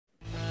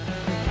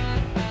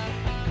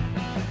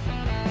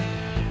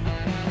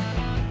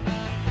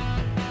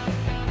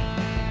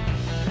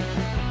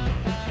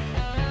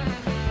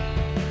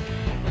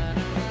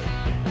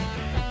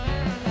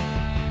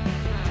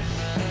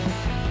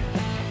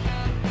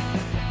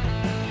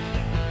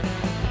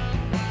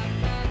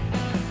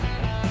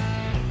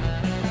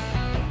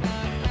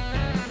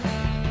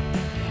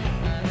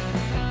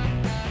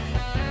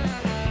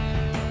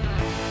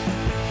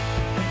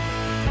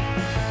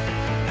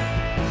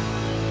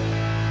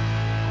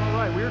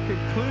right, we're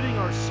concluding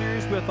our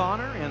series with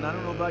honor, and I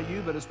don't know about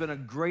you, but it's been a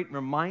great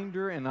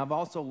reminder, and I've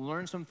also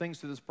learned some things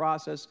through this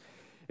process.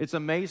 It's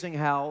amazing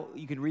how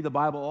you can read the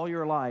Bible all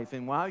your life,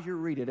 and while you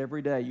read it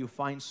every day, you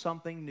find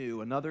something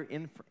new, another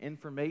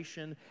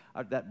information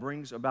that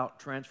brings about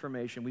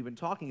transformation. We've been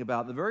talking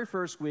about, the very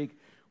first week,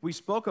 we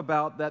spoke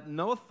about that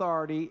no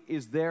authority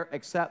is there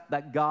except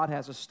that God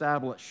has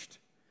established.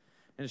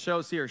 And it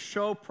shows here,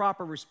 show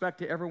proper respect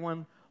to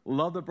everyone,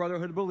 love the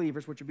brotherhood of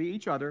believers, which would be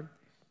each other,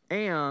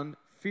 and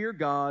fear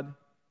God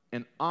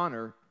and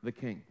honor the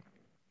king.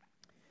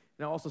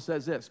 And it also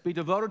says this, be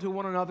devoted to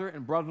one another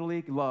in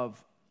brotherly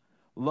love.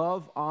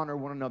 Love, honor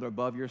one another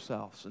above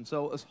yourselves. And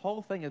so this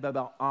whole thing is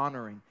about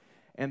honoring.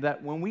 And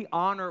that when we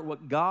honor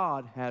what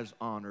God has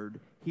honored,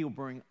 He'll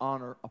bring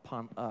honor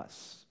upon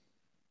us.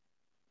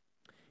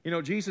 You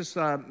know, Jesus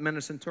met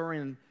a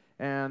centurion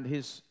and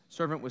his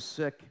servant was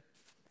sick.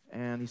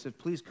 And he said,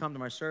 please come to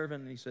my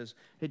servant. And he says,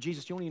 hey,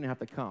 Jesus, you don't even have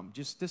to come.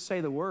 Just say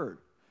the word.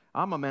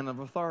 I'm a man of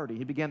authority.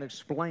 He began to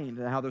explain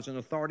how there's an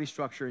authority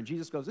structure, and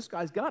Jesus goes, this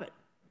guy's got it.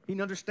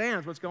 He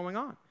understands what's going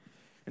on.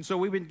 And so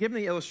we've been given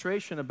the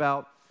illustration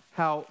about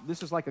how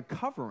this is like a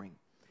covering,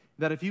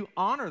 that if you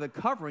honor the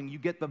covering, you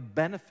get the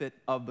benefit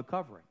of the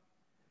covering.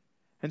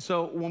 And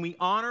so when we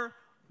honor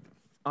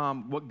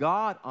what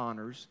God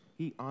honors,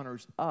 He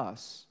honors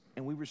us,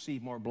 and we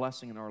receive more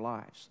blessing in our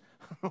lives.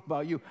 I don't know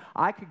about you.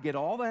 I could get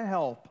all the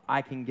help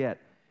I can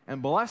get.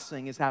 And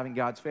blessing is having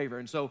God's favor.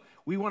 And so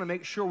we want to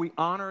make sure we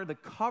honor the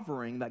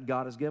covering that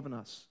God has given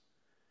us.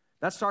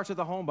 That starts at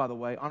the home, by the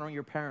way, honoring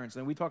your parents.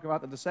 And we talked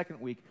about that the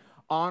second week,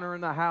 honor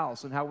in the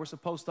house and how we're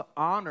supposed to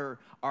honor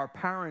our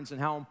parents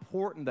and how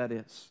important that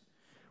is.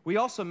 We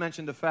also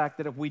mentioned the fact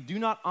that if we do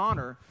not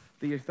honor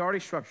the authority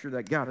structure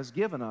that God has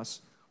given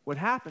us, what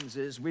happens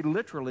is we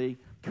literally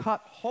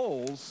cut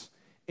holes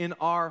in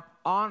our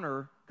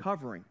honor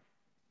covering.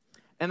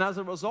 And as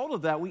a result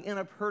of that, we end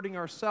up hurting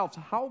ourselves.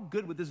 How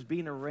good would this be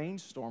in a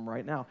rainstorm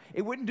right now?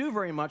 It wouldn't do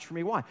very much for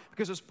me. Why?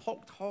 Because there's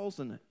poked holes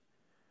in it.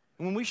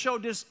 And when we show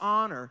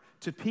dishonor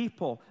to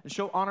people and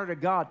show honor to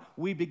God,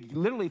 we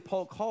literally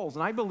poke holes.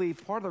 And I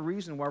believe part of the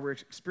reason why we're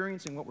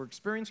experiencing what we're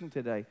experiencing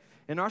today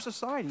in our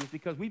society is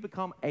because we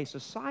become a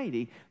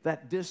society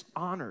that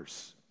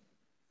dishonors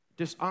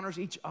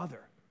each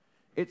other.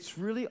 It's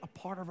really a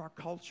part of our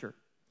culture.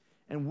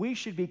 And we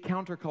should be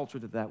counterculture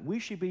to that. We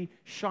should be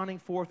shining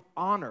forth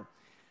honor.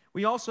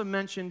 We also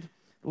mentioned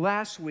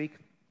last week,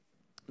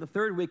 the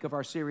third week of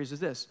our series is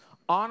this,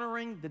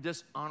 honoring the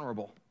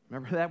dishonorable.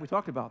 Remember that? We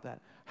talked about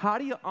that. How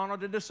do you honor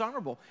the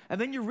dishonorable?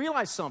 And then you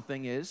realize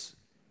something is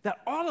that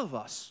all of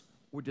us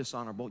were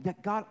dishonorable,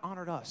 yet God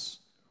honored us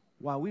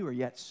while we were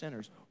yet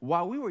sinners.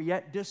 While we were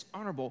yet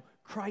dishonorable,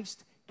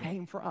 Christ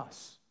came for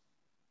us.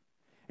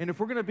 And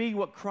if we're going to be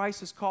what Christ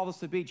has called us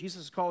to be,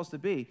 Jesus has called us to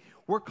be,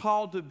 we're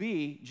called to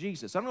be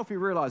Jesus. I don't know if you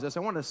realize this. I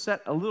want to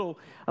set a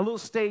little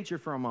stage here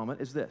for a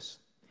moment, is this.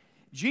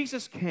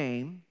 Jesus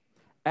came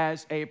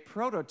as a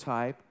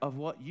prototype of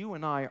what you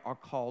and I are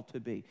called to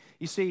be.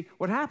 You see,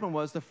 what happened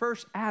was the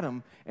first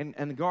Adam in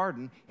the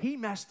garden, he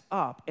messed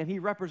up and he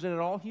represented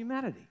all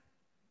humanity.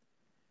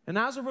 And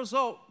as a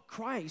result,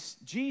 Christ,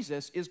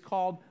 Jesus, is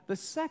called the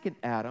second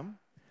Adam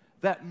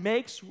that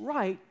makes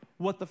right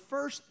what the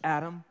first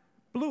Adam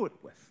blew it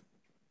with.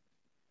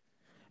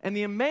 And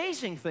the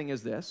amazing thing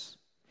is this,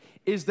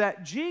 is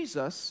that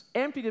Jesus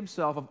emptied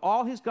himself of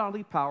all his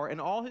godly power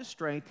and all his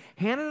strength,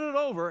 handed it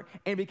over,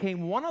 and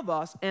became one of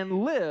us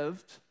and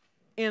lived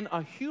in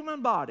a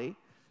human body,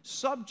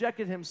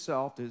 subjected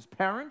himself to his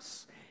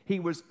parents. He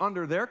was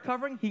under their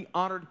covering. He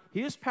honored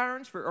his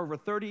parents for over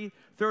 30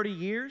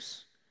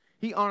 years.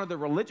 He honored the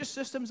religious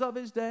systems of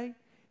his day.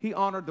 He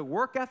honored the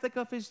work ethic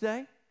of his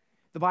day.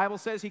 The Bible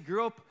says he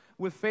grew up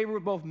with favor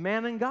with both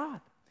man and God.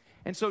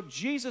 And so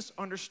Jesus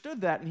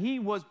understood that, and he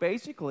was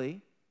basically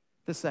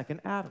the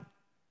second Adam.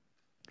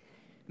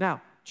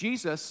 Now,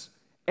 Jesus,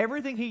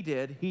 everything he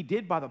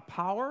did by the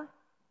power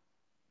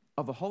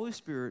of the Holy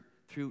Spirit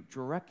through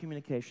direct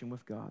communication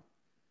with God.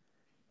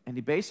 And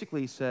he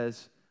basically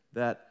says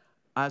that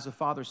as the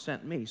Father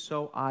sent me,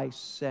 so I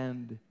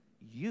send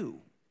you.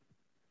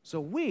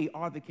 So we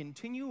are the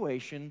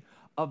continuation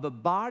of the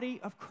body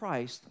of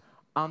Christ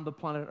on the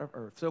planet of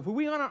earth. So if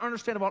we want to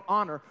understand about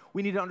honor,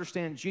 we need to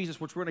understand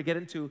Jesus, which we're going to get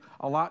into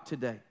a lot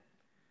today.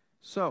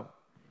 So,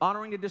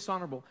 honoring the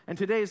dishonorable. And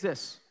today is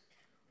this.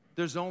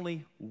 There's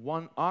only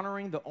one,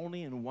 honoring the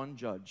only and one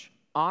judge.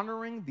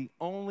 Honoring the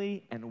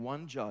only and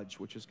one judge,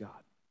 which is God.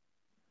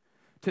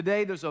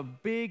 Today, there's a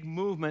big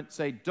movement,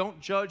 say, don't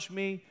judge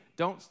me,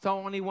 don't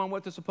tell anyone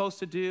what they're supposed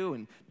to do,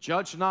 and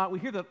judge not. We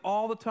hear that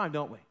all the time,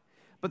 don't we?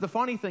 But the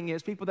funny thing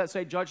is, people that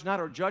say judge not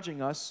are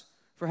judging us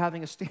for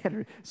having a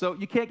standard. So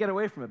you can't get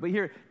away from it. But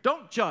here,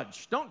 don't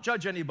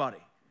judge anybody.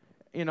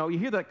 You know, you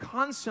hear that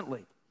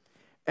constantly.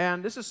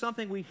 And this is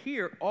something we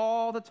hear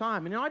all the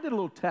time. And, you know, I did a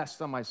little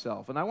test on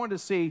myself, and I wanted to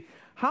see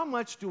how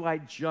much do I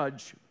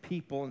judge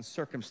people and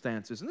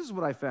circumstances. And this is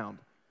what I found.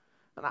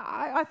 And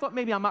I thought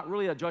maybe I'm not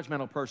really a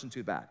judgmental person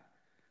too bad.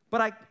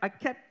 But I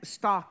kept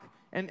stock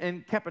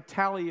and kept a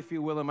tally, if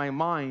you will, in my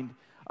mind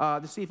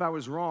to see if I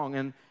was wrong.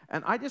 And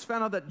I just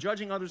found out that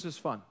judging others is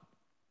fun.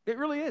 It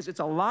really is.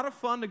 It's a lot of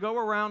fun to go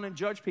around and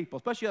judge people,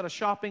 especially at a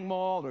shopping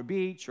mall or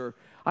beach, or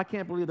I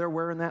can't believe they're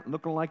wearing that and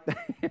looking like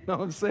that. You know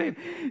what I'm saying?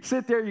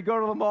 Sit there, you go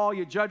to the mall,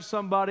 you judge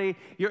somebody.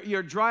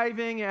 You're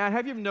driving.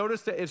 Have you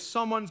noticed that if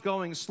someone's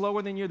going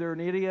slower than you, they're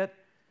an idiot?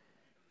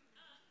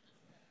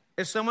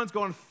 If someone's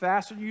going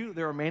faster than you,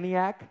 they're a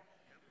maniac.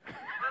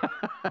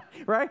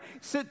 Right?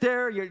 Sit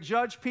there, you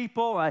judge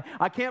people.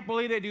 I can't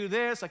believe they do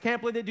this. I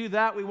can't believe they do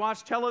that. We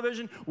watch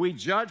television. We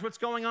judge what's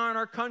going on in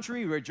our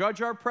country. We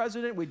judge our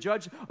president. We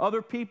judge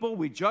other people.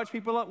 We judge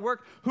people at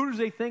work. Who does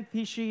they think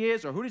she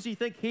is, or who does he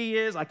think he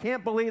is? I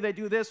can't believe they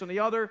do this and the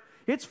other.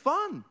 It's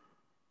fun.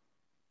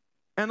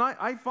 And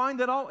I find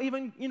that I'll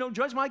even,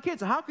 judge my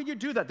kids. How could you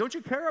do that? Don't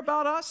you care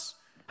about us?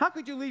 How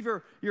could you leave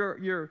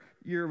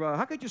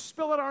how could you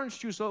spill out orange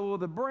juice over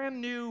the brand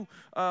new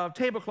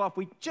tablecloth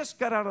we just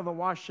got out of the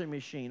washing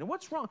machine? And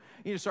what's wrong?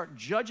 You start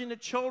judging the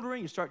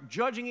children. You start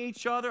judging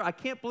each other. I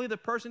can't believe the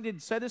person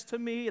didn't say this to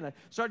me. And I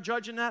start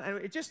judging that. And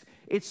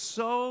it's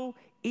so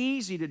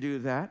easy to do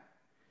that.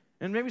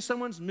 And maybe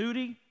someone's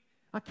moody.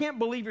 I can't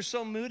believe you're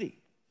so moody.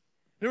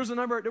 There was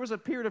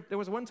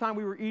one time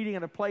we were eating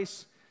at a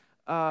place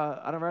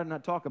I'd rather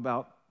not talk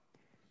about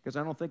because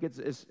I don't think it's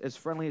as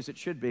friendly as it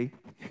should be.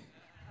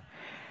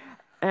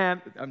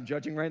 And I'm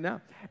judging right now.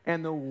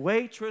 And the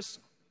waitress,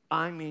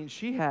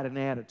 she had an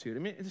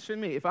attitude. It's for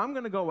me. If I'm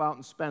going to go out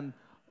and spend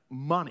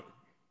money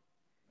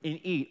and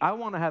eat, I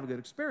want to have a good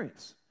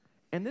experience.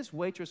 And this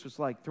waitress was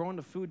like throwing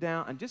the food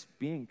down and just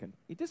being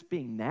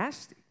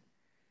nasty.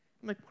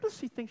 I'm like, what does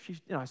she think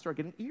she's? I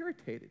started getting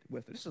irritated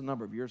with her. This is a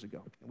number of years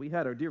ago. We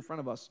had a dear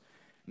friend of us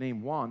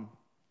named Juan.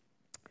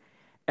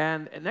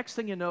 And next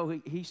thing you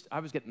know, I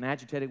was getting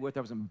agitated with her.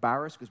 I was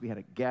embarrassed because we had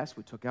a guest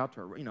we took out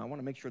to her. I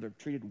want to make sure they're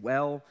treated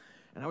well.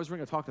 And I was going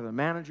to talk to the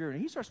manager, and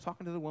he starts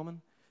talking to the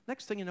woman.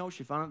 Next thing you know,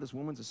 she found out this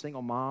woman's a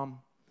single mom.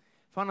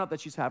 Found out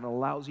that she's having a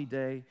lousy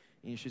day,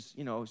 and she's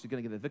going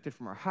to get evicted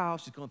from her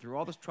house. She's going through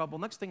all this trouble.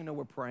 Next thing you know,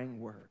 we're praying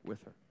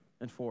with her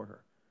and for her.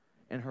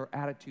 And her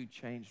attitude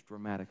changed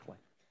dramatically.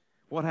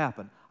 What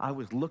happened? I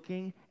was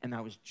looking, and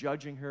I was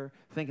judging her,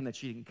 thinking that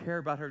she didn't care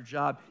about her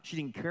job. She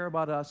didn't care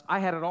about us. I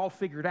had it all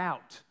figured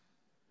out.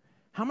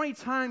 How many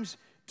times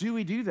do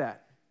we do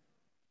that?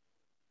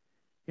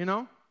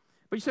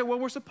 But you say, well,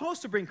 we're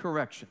supposed to bring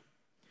correction.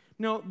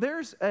 No,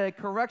 there's a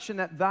correction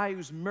that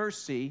values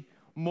mercy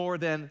more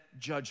than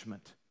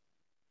judgment.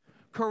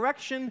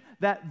 Correction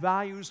that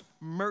values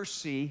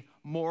mercy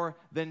more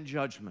than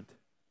judgment.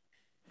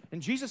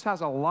 And Jesus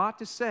has a lot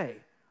to say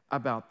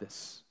about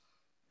this.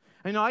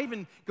 I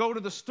even go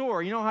to the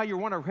store. You know how you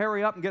want to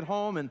hurry up and get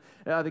home and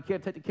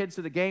take the kids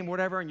to the game,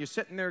 whatever, and you're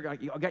sitting there,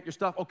 you got your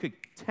stuff. Okay,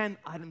 10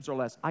 items or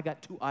less. I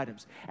got 2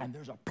 items. And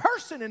there's a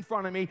person in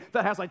front of me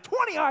that has like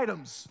 20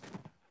 items.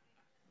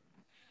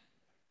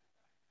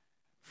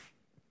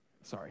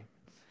 Sorry.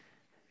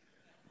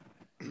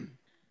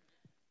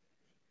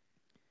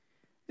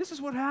 This is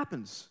what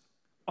happens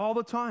all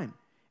the time.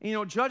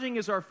 Judging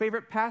is our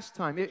favorite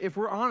pastime. If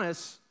we're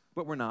honest,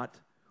 but we're not,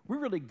 we're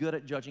really good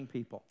at judging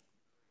people.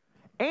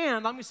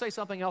 And let me say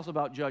something else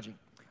about judging.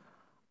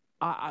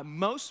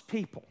 Most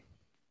people,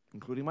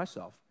 including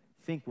myself,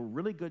 think we're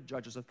really good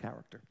judges of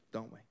character,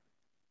 don't we?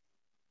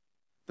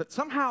 That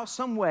somehow,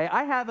 some way,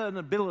 I have an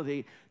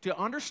ability to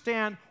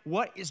understand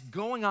what is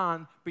going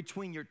on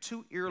between your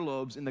 2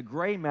 earlobes in the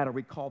gray matter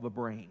we call the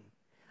brain.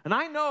 And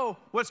I know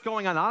what's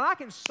going on. And I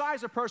can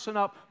size a person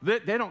up. They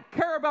don't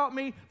care about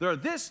me. They're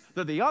this,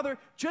 they're the other.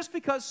 Just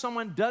because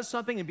someone does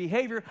something in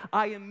behavior,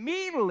 I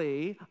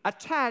immediately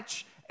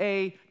attach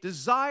a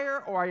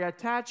desire or I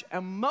attach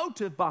a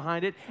motive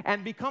behind it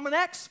and become an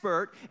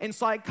expert in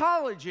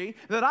psychology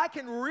that I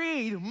can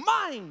read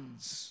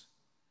minds.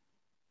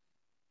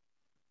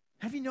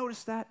 Have you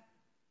noticed that?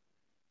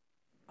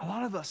 A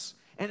lot of us.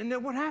 And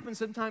then what happens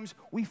sometimes,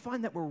 we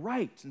find that we're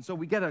right. And so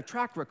we get a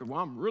track record. Well,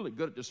 I'm really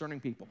good at discerning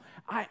people.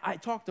 I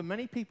talk to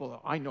many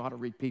people. I know how to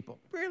read people.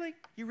 Really?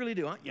 You really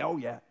do, huh? Yeah, oh,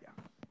 yeah.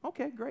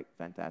 Okay, great,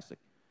 fantastic.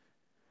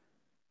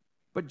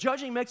 But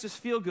judging makes us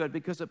feel good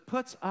because it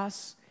puts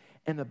us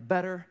in a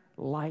better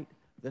light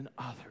than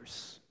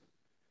others.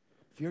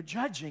 If you're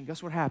judging,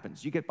 guess what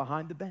happens? You get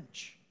behind the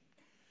bench.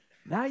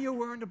 Now you're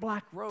wearing the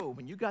black robe,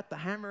 and you got the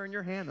hammer in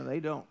your hand, and they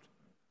don't.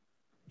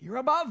 You're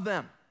above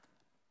them.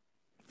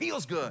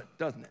 Feels good,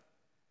 doesn't it,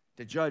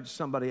 to judge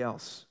somebody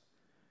else?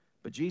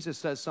 But Jesus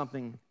says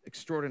something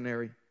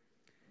extraordinary.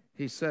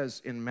 He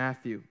says in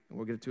Matthew, and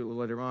we'll get to it a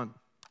little later on,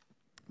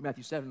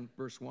 Matthew 7,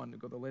 verse 1, to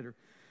go there later,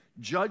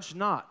 judge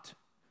not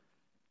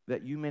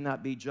that you may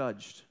not be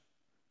judged.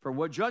 For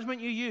what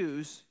judgment you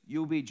use,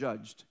 you'll be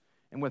judged.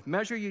 And with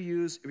measure you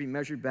use, it will be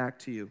measured back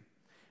to you.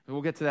 And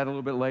we'll get to that a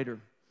little bit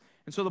later.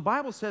 And so the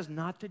Bible says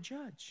not to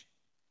judge.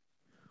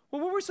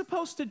 Well, what are we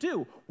supposed to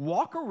do?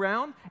 Walk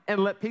around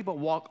and let people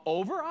walk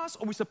over us?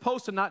 Are we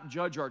supposed to not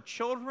judge our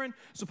children?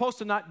 Supposed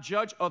to not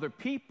judge other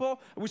people?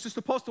 Are we just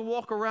supposed to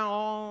walk around,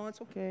 oh, it's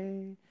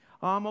okay.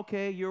 I'm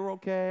okay, you're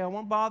okay. I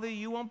won't bother you,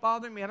 you won't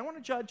bother me. I don't want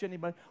to judge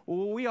anybody.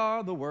 Oh, we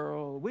are the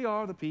world. We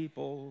are the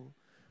people.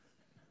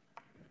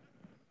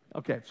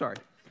 Okay, sorry.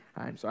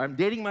 I'm sorry. I'm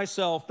dating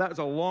myself. That was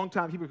a long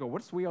time. People go,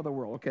 what's We Are the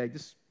World? Okay,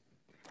 just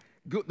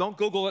don't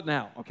Google it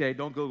now. Okay,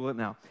 don't Google it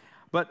now.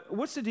 But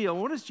what's the deal?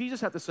 What does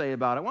Jesus have to say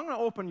about it? Well, I'm going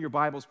to open your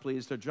Bibles,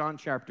 please, to John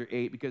chapter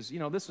 8, because,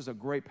 this is a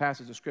great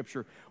passage of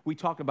Scripture we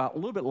talked about a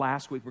little bit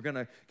last week. We're going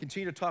to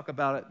continue to talk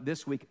about it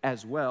this week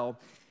as well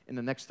in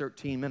the next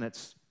 13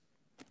 minutes.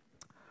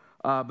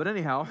 But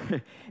anyhow,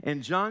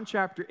 in John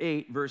chapter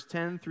 8, verse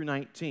 10 through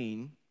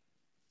 19,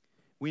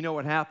 we know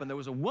what happened. There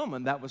was a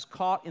woman that was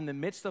caught in the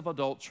midst of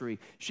adultery.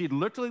 She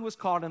literally was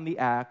caught in the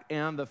act,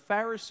 and the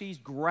Pharisees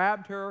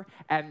grabbed her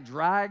and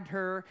dragged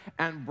her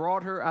and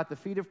brought her at the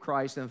feet of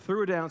Christ and threw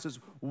her down and says,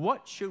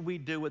 what should we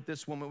do with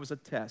this woman? It was a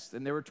test,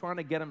 and they were trying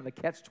to get him in the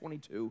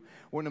catch-22,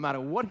 where no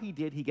matter what he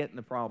did, he'd get in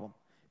the problem.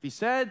 If he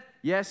said,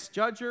 yes,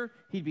 judge her,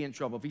 he'd be in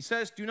trouble. If he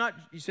says,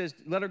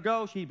 let her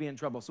go, she'd be in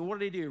trouble. So what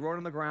did he do? He wrote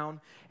on the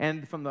ground,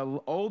 and from the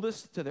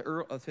oldest to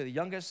the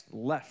youngest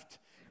left.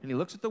 And he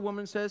looks at the woman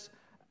and says,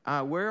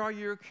 where are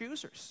your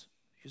accusers?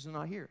 She says,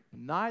 not here.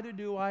 Neither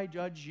do I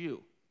judge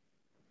you.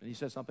 And he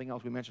says something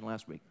else we mentioned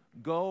last week.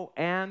 Go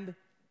and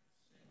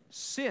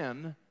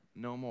sin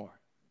no more.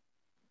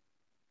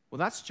 Well,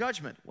 that's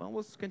judgment. Well,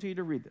 let's continue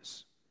to read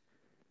this.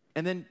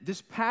 And then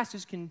this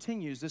passage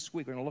continues this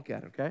week. We're going to look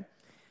at it, okay?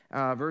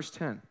 Verse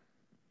 10.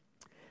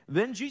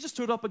 Then Jesus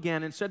stood up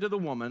again and said to the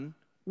woman,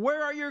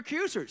 where are your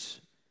accusers?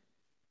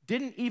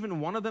 Didn't even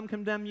one of them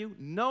condemn you?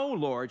 No,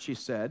 Lord, she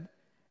said.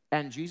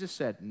 And Jesus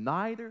said,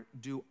 neither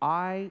do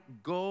I.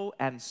 Go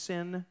and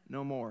sin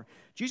no more.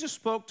 Jesus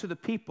spoke to the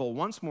people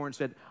once more and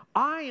said,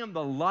 I am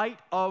the light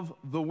of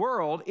the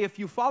world. If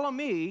you follow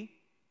me,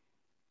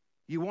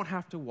 you won't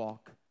have to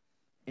walk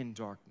in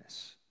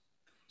darkness.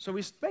 So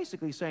he's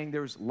basically saying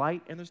there's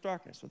light and there's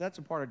darkness. So that's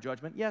a part of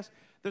judgment. Yes,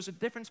 there's a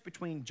difference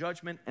between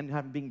judgment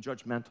and being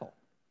judgmental.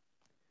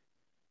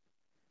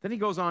 Then he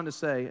goes on to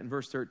say in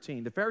verse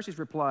 13, the Pharisees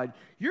replied,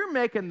 you're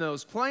making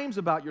those claims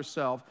about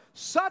yourself.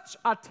 Such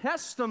a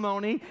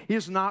testimony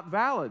is not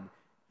valid.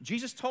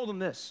 Jesus told them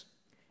this,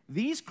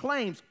 these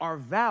claims are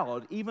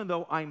valid even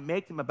though I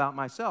make them about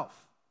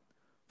myself.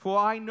 For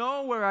I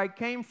know where I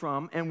came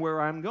from and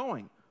where I'm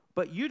going,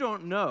 but you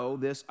don't know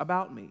this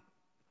about me.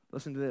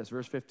 Listen to this,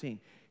 verse 15.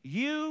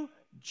 You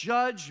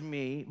judge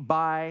me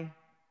by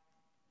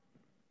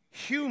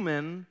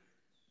human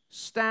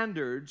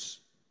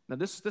standards. Now,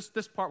 this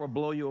part will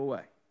blow you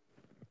away.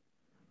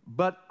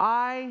 But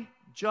I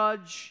do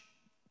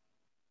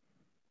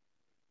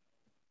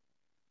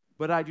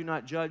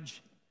not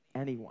judge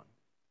anyone.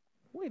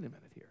 Wait a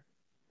minute here.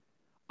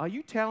 Are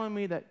you telling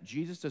me that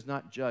Jesus does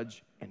not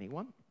judge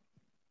anyone?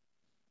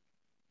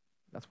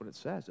 That's what it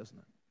says, doesn't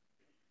it?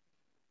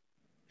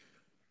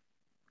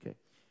 Okay.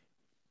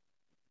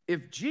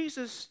 If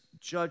Jesus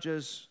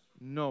judges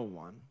no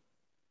one,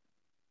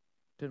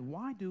 then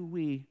why do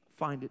we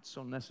find it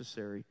so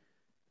necessary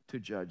to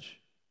judge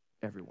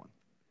everyone?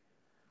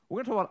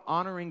 We're going to talk about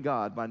honoring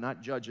God by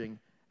not judging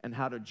and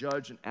how to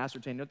judge and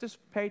ascertain. Now, just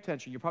pay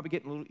attention. You're probably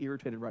getting a little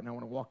irritated right now. I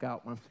want to walk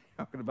out when I'm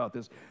talking about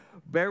this.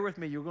 Bear with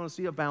me. You're going to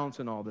see a balance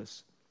in all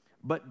this.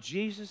 But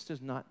Jesus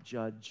does not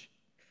judge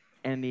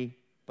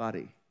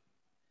anybody.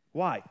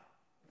 Why?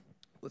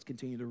 Let's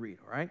continue to read,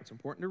 all right? It's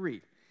important to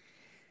read.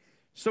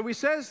 So he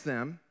says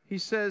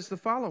the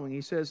following.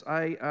 He says,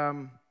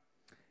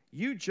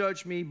 you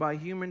judge me by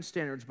human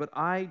standards, but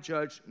I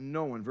judge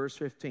no one. Verse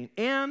 15.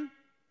 And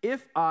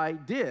if I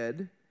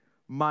did,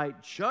 my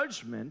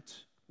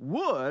judgment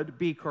would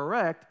be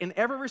correct in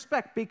every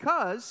respect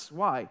because,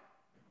 why?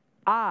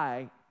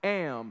 I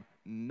am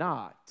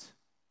not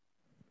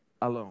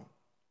alone.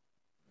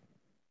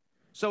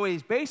 So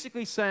he's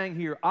basically saying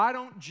here, I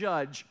don't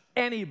judge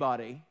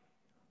anybody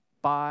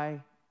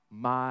by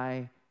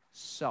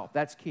myself.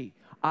 That's key.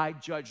 I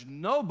judge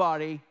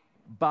nobody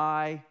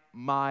by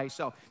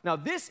myself. Now,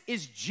 this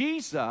is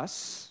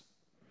Jesus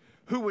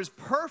who was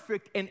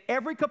perfect in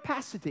every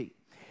capacity.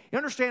 You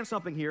understand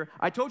something here?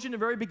 I told you in the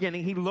very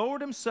beginning, he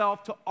lowered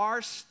himself to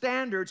our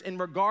standards in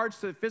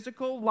regards to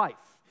physical life.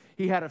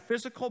 He had a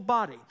physical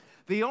body.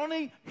 The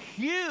only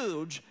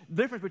huge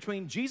difference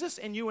between Jesus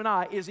and you and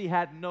I is he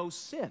had no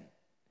sin.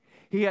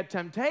 He had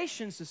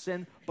temptations to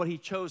sin, but he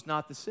chose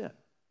not to sin.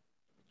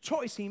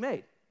 Choice he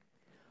made.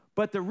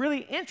 But the really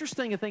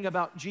interesting thing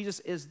about Jesus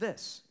is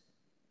this.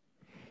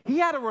 He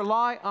had to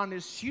rely on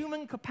his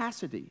human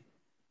capacity.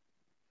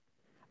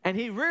 And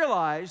he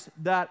realized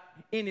that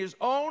in his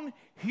own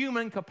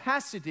human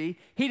capacity,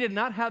 he did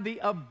not have the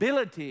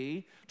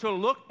ability to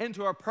look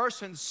into a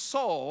person's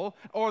soul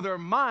or their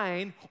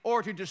mind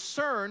or to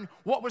discern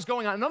what was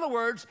going on. In other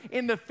words,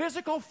 in the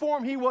physical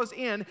form he was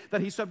in,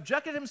 that he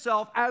subjected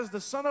himself as the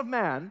Son of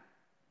Man,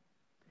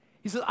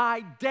 he said,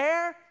 I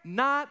dare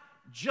not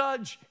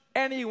judge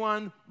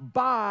anyone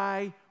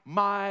by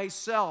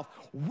myself.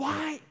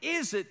 Why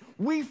is it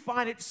we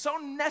find it so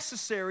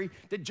necessary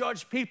to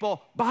judge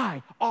people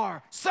by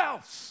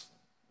ourselves?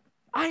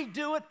 I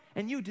do it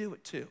and you do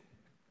it too.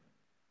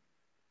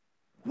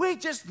 We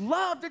just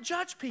love to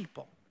judge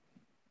people.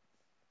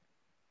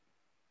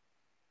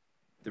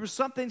 There was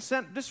something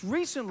sent just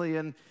recently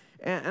in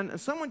and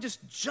someone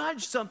just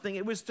judged something.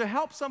 It was to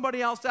help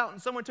somebody else out,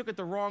 and someone took it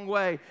the wrong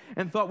way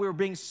and thought we were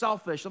being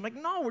selfish. I'm like,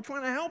 no, we're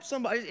trying to help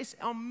somebody. It's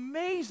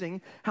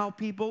amazing how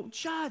people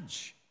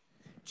judge.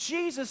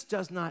 Jesus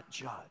does not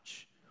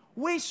judge.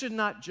 We should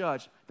not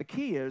judge. The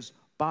key is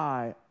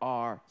by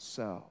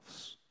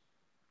ourselves.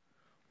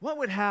 What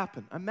would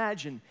happen?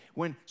 Imagine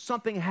when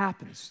something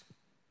happens.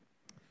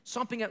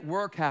 Something at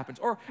work happens.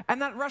 Or in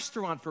that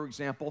restaurant, for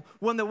example,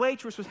 when the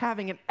waitress was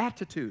having an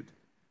attitude.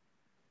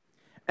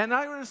 And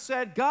I would have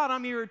said, God,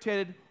 I'm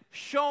irritated.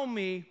 Show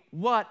me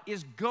what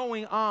is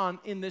going on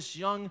in this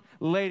young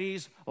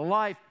lady's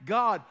life.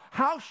 God,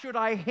 how should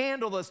I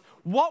handle this?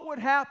 What would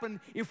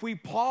happen if we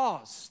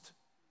paused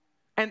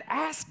and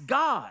asked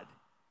God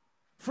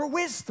for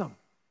wisdom?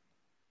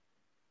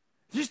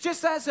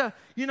 Just as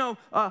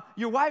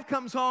your wife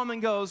comes home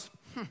and goes,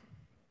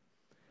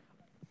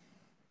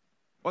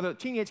 or the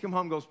teenager comes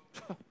home and goes,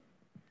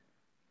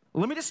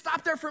 let me just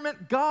stop there for a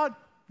minute. God,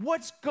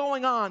 what's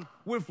going on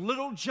with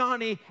little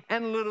Johnny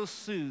and little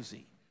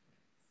Susie?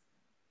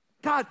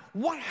 God,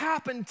 what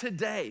happened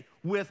today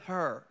with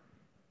her?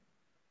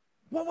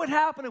 What would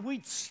happen if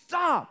we'd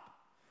stop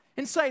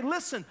and say,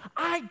 listen,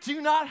 I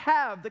do not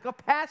have the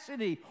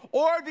capacity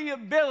or the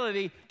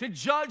ability to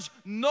judge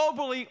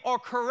nobly or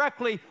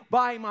correctly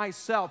by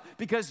myself.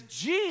 Because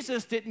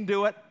Jesus didn't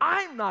do it,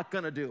 I'm not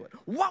going to do it.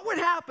 What would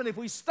happen if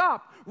we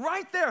stopped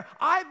right there?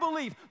 I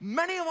believe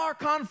many of our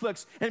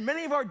conflicts and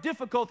many of our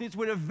difficulties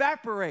would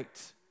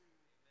evaporate.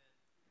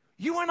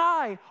 You and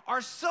I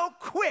are so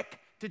quick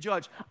to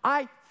judge.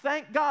 I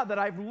thank God that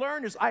I've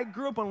learned this. I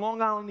grew up in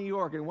Long Island, New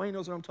York, and Wayne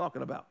knows what I'm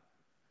talking about.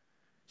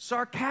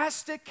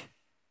 Sarcastic,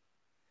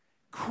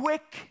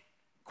 quick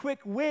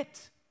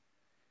wit.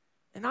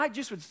 And I'd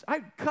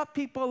cut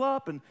people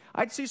up, and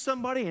I'd see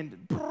somebody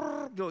and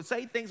go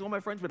say things. All my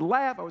friends would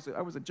laugh. I was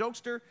a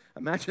jokester.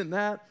 Imagine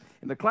that.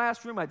 In the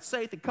classroom, I'd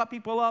say to cut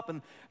people up,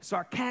 and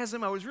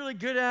sarcasm. I was really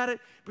good at it.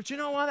 But you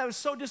know what? That was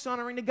so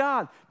dishonoring to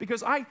God,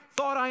 because I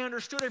thought I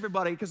understood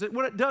everybody, because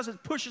what it does is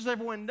pushes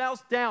everyone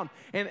else down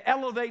and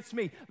elevates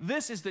me.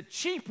 This is the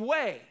cheap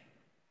way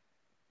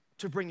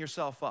to bring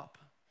yourself up,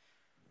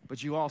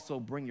 but you also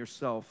bring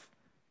yourself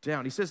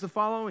down. He says the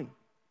following.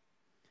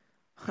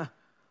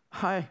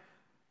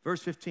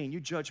 Verse 15,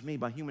 you judge me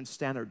by human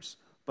standards,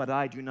 but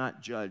I do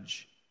not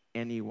judge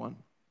anyone.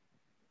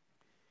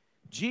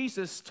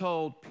 Jesus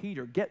told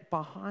Peter, get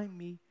behind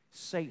me,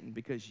 Satan,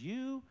 because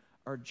you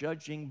are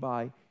judging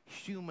by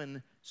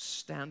human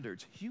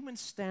standards. Human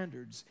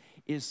standards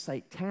is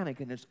satanic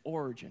in its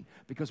origin,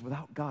 because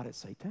without God, it's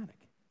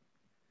satanic.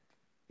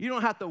 You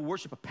don't have to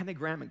worship a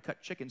pentagram and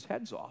cut chickens'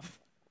 heads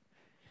off.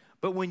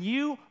 But when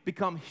you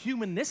become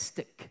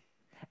humanistic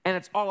and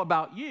it's all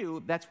about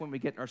you, that's when we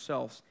get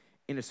ourselves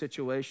in a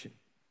situation.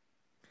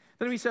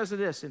 Then he says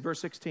this in verse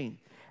 16,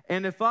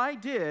 and if I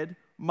did,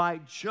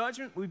 my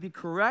judgment would be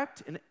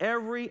correct in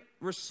every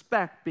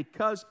respect,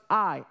 because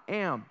I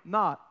am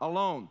not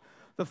alone.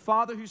 The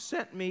Father who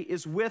sent me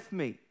is with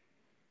me.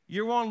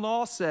 Your own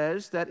law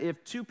says that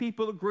if two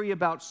people agree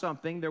about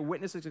something, their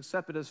witness is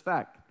accepted as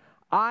fact.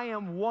 I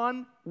am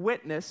one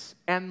witness,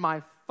 and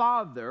my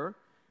Father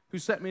who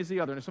sent me is the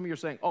other. And some of you are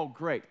saying, oh,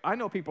 great. I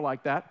know people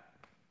like that.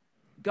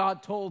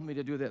 God told me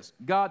to do this.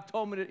 God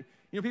told me to,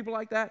 you know people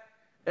like that?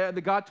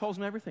 The God tells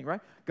them everything, right?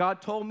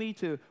 God told me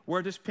to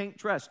wear this pink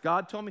dress.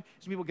 God told me,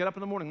 some people get up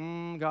in the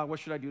morning, God, what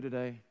should I do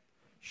today?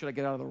 Should I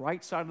get out of the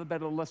right side of the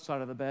bed or the left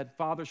side of the bed?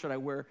 Father, should I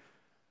wear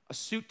a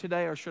suit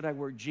today, or should I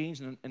wear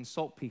jeans and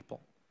insult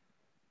people?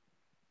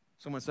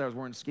 Someone said I was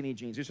wearing skinny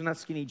jeans. These are not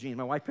skinny jeans.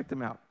 My wife picked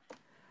them out.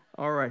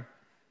 All right.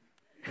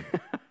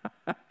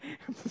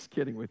 I'm just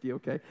kidding with you,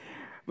 okay?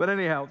 But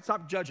anyhow,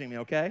 stop judging me,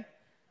 okay?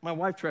 My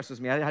wife trusts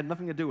me. I had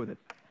nothing to do with it.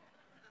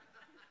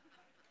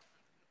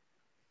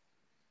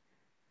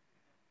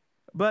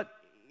 But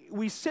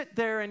we sit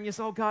there and you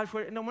say, oh, God,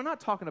 no, we're not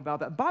talking about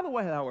that. By the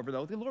way, however,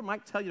 though, the Lord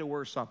might tell you to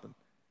wear something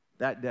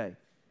that day.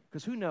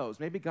 Because who knows?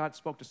 Maybe God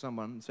spoke to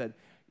someone and said,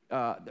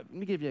 let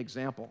me give you an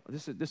example.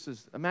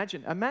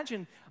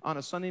 Imagine on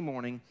a Sunday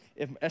morning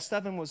if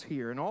Esteban was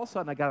here and all of a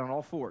sudden I got on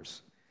all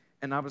fours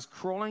and I was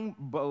crawling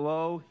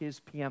below his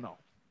piano.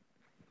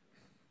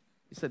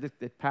 He said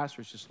the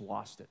pastor's just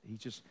lost it.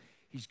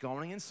 He's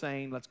going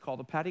insane. Let's call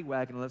the paddy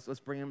wagon. Let's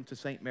bring him to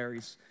St.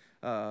 Mary's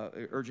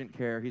urgent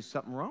care. He's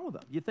something wrong with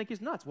him. You think he's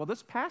nuts. Well,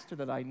 this pastor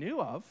that I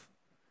knew of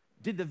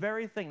did the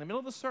very thing. In the middle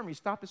of the sermon, he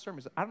stopped his sermon.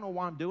 He said, I don't know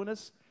why I'm doing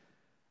this,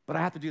 but I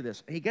have to do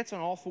this. And he gets on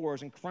all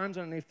fours and climbs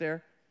underneath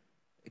there.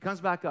 He comes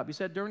back up. He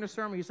said during the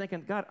sermon, he's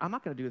thinking, God, I'm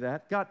not going to do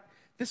that. God,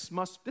 this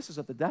is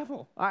of the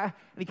devil. And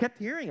he kept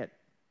hearing it,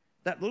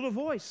 that little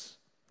voice.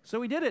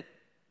 So he did it.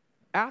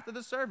 After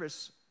the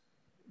service,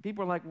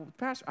 people were like, well,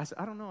 Pastor, I said,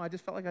 I don't know. I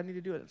just felt like I need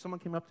to do it. And someone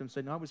came up to him and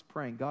said, no, I was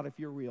praying, God, if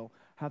you're real,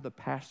 have the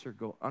pastor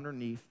go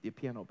underneath the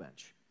piano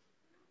bench.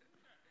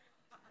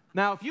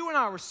 Now, if you and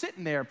I were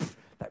sitting there,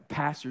 that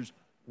pastor's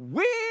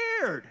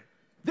weird.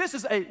 This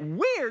is a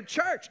weird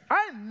church.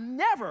 I'm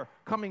never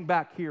coming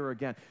back here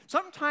again.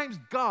 Sometimes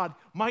God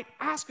might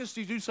ask us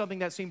to do something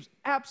that seems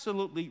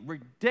absolutely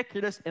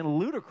ridiculous and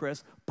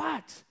ludicrous,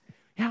 but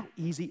How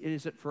easy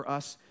is it for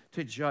us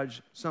to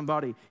judge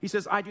somebody? He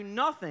says, I do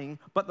nothing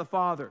but the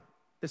Father.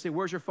 They say,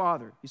 where's your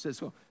Father? He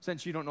says, well,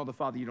 since you don't know the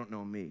Father, you don't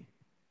know me.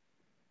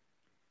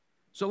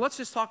 So let's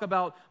just talk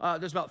about,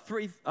 there's about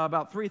three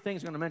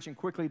things I'm going to mention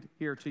quickly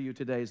here to you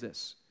today is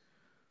this.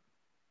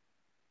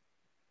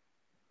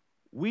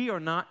 We are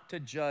not to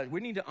judge.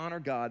 We need to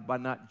honor God by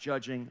not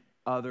judging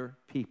other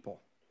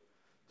people.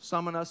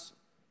 Some of us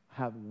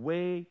have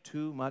way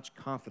too much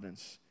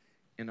confidence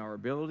in our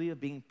ability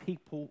of being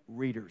people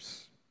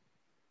readers.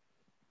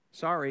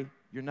 Sorry,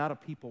 you're not a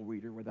people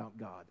reader without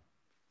God.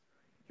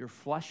 You're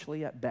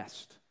fleshly at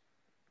best.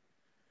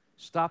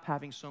 Stop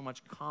having so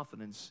much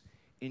confidence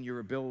in your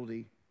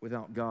ability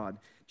without God.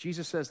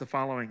 Jesus says the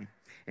following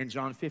in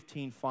John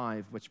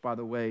 15:5, which, by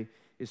the way,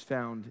 is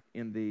found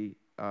in the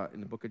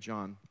book of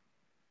John.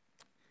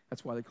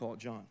 That's why they call it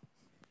John.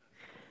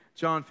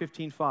 John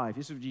 15:5.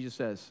 This is what Jesus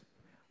says.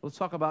 Let's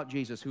talk about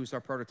Jesus, who's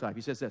our prototype.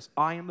 He says this,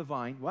 I am the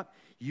vine. What?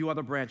 You are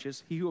the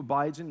branches. He who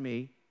abides in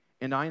me,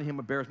 and I in him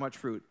bears much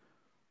fruit.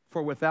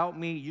 For without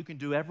me, you can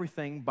do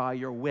everything by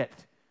your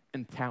wit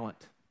and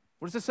talent.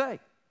 What does it say?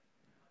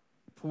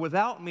 For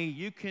without me,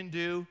 you can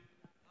do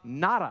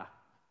nada,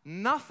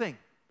 nothing.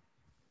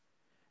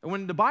 And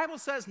when the Bible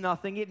says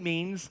nothing, it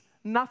means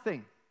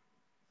nothing.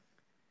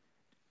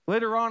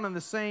 Later on in the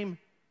same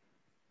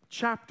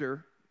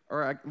chapter,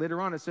 or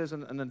later on it says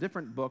in a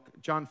different book,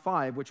 John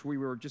 5, which we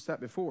were just at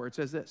before, it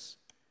says this,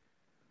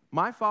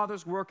 my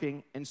Father's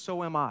working, and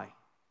so am I.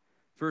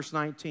 Verse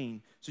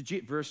 19.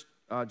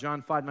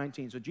 John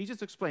 5:19. So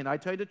Jesus explained, I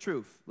tell you the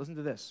truth. Listen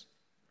to this.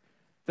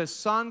 The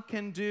Son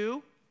can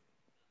do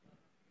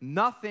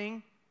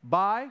nothing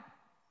by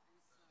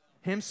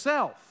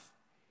himself.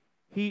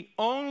 He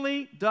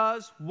only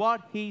does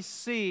what he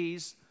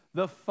sees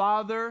the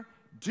Father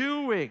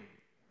doing.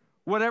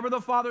 Whatever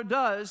the Father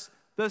does,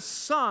 the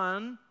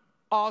Son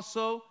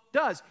also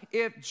does.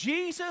 If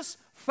Jesus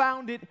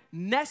found it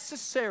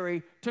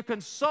necessary to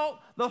consult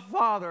the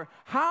Father,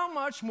 how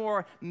much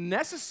more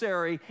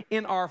necessary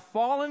in our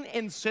fallen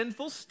and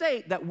sinful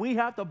state that we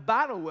have to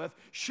battle with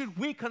should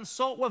we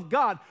consult with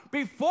God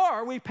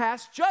before we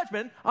pass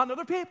judgment on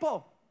other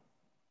people?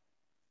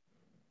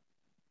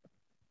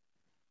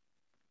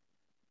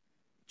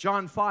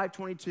 John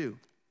 5:22.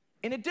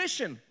 In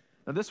addition,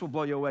 now this will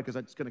blow you away because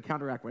it's going to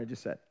counteract what I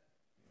just said.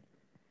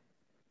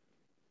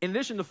 In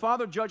addition, the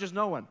Father judges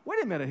no one.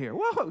 Wait a minute here.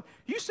 Whoa,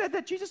 you said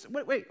that Jesus...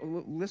 Wait,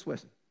 let's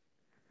listen.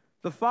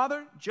 The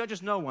Father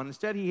judges no one.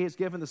 Instead, he has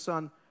given the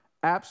Son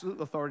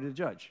absolute authority to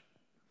judge.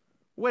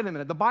 Wait a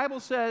minute. The Bible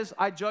says,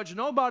 I judge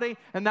nobody,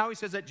 and now he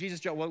says that Jesus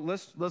judges. Well,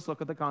 let's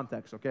look at the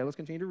context, okay? Let's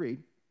continue to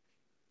read.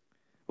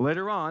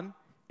 Later on,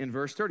 in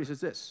verse 30, he says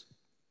this.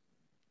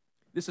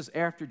 This is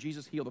after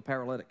Jesus healed a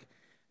paralytic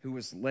who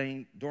was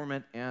laying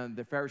dormant, and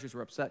the Pharisees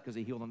were upset because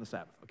he healed on the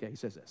Sabbath. Okay, he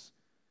says this.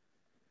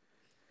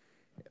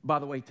 By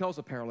the way, he tells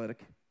the paralytic,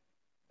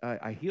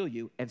 I heal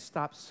you, and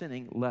stop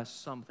sinning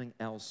lest something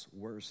else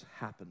worse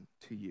happen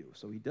to you.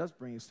 So he does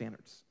bring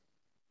standards.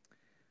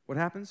 What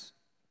happens?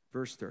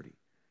 Verse 30.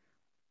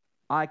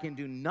 I can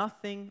do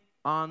nothing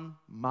on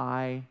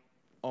my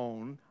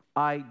own.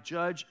 I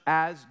judge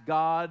as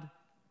God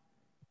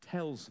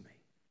tells me.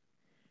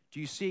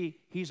 Do you see?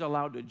 He's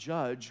allowed to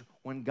judge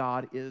when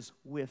God is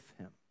with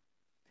him.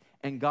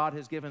 And God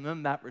has given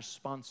them that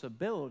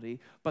responsibility,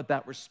 but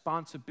that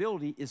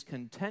responsibility is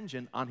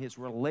contingent on his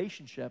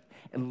relationship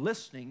and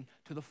listening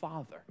to the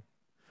Father.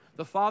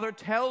 The Father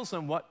tells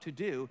him what to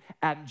do,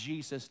 and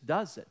Jesus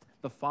does it.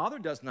 The Father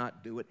does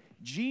not do it.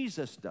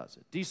 Jesus does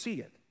it. Do you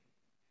see it?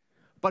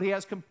 But he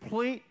has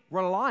complete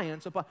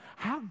reliance upon,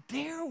 how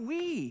dare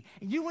we,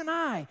 you and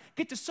I,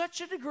 get to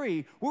such a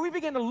degree where we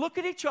begin to look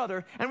at each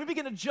other and we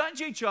begin to judge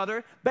each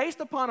other based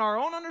upon our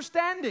own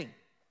understanding.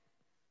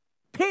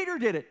 Peter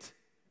did it.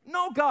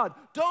 No, God,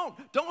 don't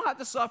have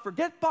to suffer.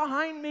 Get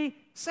behind me,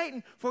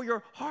 Satan, for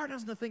your heart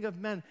is the thing of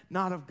men,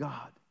 not of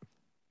God.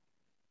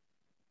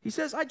 He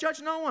says, I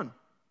judge no one.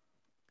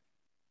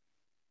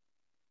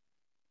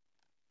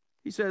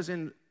 He says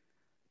in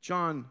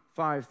John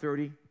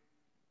 5:30,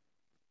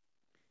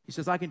 he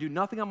says, I can do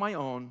nothing on my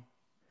own.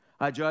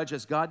 I judge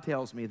as God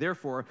tells me.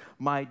 Therefore,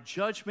 my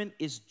judgment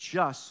is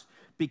just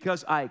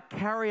because I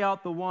carry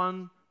out the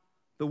one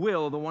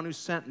who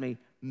sent me,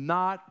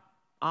 not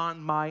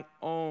on my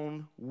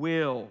own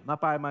will,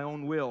 not by my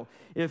own will.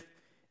 If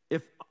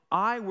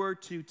I were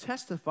to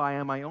testify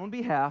on my own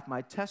behalf,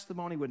 my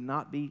testimony would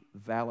not be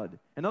valid.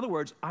 In other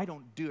words, I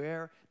don't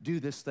dare do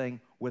this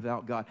thing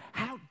without God.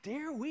 How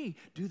dare we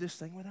do this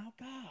thing without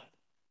God?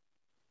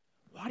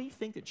 Why do you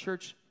think the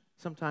church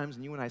sometimes,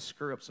 and you and I,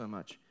 screw up so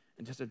much,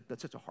 and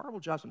that's such a horrible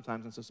job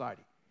sometimes in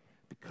society?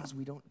 Because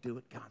we don't do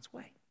it God's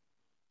way.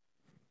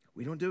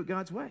 We don't do it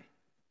God's way.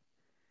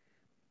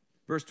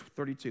 Verse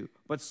 32,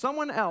 but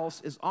someone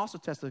else is also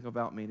testifying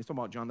about me. He's talking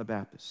about John the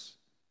Baptist.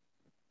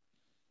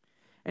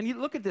 And you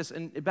look at this,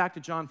 and back to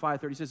John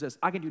 5:30, he says this,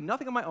 I can do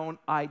nothing on my own.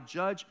 I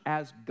judge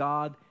as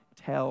God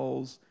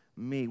tells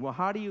me. Well,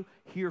 how do you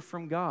hear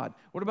from God?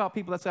 What about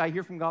people that say, I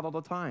hear from God all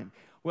the time?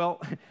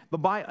 Well, the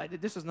Bible,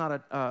 this is not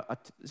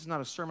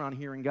a sermon on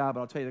hearing God,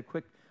 but I'll tell you the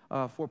quick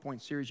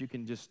 4-point series. You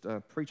can just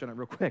preach on it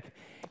real quick.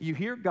 You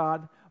hear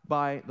God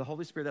by the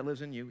Holy Spirit that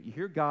lives in you. You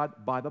hear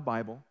God by the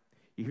Bible.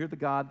 You hear the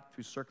God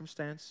through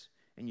circumstance,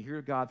 and you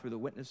hear God through the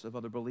witness of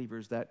other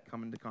believers that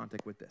come into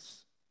contact with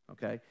this,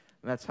 okay?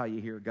 And that's how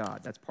you hear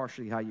God. That's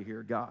partially how you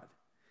hear God.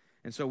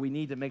 And so we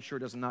need to make sure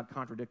it does not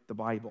contradict the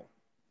Bible.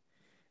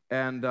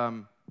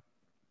 And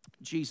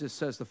Jesus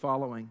says the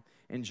following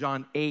in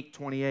John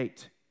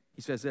 8:28.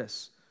 He says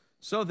this,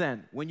 so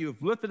then, when you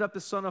have lifted up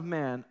the Son of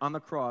Man on the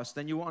cross,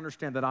 then you will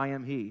understand that I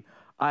am He.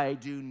 I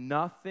do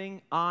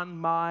nothing on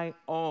my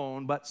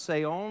own, but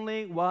say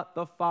only what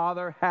the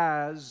Father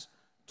has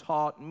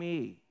taught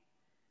me.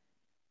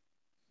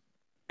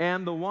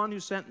 And the one who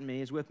sent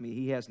me is with me.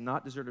 He has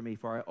not deserted me,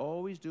 for I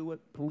always do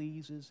what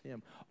pleases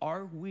Him.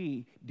 Are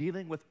we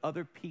dealing with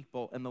other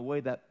people in the way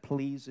that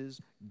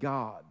pleases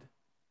God?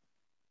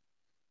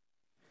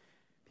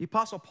 The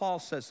Apostle Paul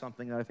says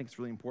something that I think is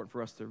really important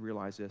for us to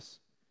realize this.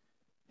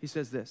 He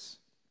says this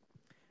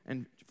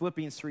in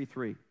Philippians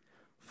 3:3.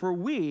 For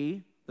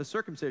we, the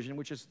circumcision,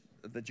 which is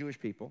the Jewish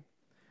people,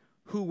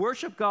 who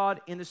worship God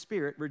in the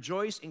Spirit,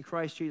 rejoice in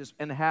Christ Jesus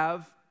and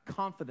have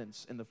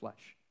confidence in the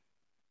flesh.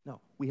 No,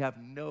 we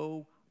have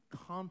no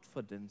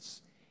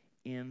confidence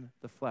in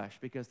the flesh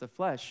because the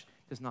flesh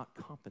is not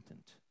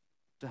competent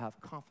to have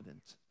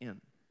confidence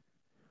in.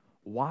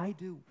 Why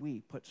do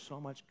we put so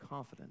much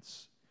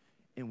confidence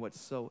in what's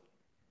so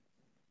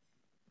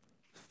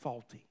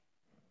faulty?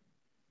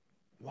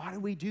 Why do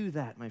we do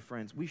that, my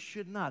friends? We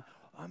should not.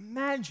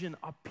 Imagine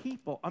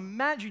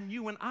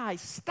you and I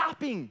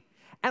stopping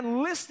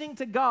and listening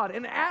to God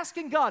and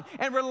asking God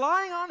and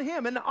relying on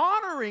Him and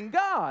honoring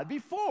God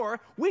before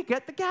we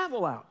get the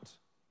gavel out.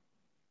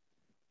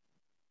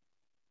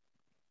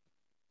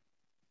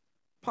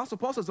 Apostle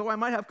Paul says, oh, I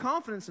might have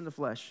confidence in the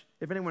flesh.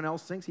 If anyone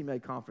else thinks he may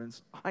have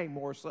confidence, I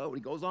more so.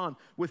 He goes on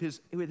with his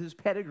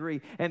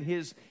pedigree and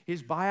his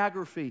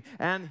biography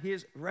and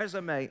his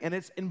resume, and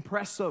it's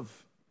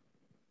impressive.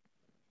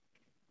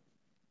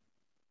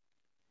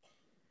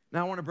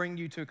 Now I want to bring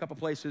you to a couple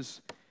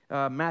places.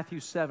 Matthew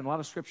 7, a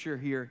lot of scripture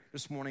here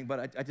this morning,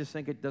 but I just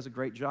think it does a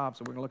great job,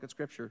 so we're going to look at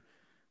scripture.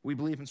 We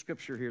believe in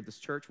scripture here at this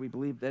church. We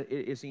believe that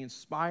it is the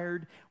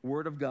inspired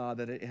word of God,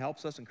 that it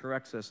helps us and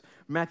corrects us.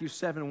 Matthew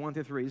 7,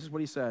 1-3, this is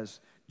what he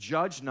says.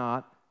 Judge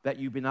not, that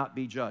you be not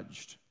be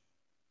judged.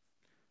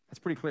 That's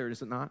pretty clear,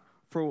 is it not?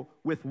 For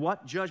with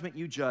what judgment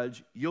you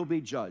judge, you'll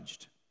be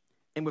judged.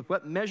 And with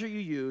what measure you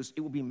use,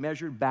 it will be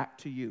measured back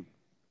to you.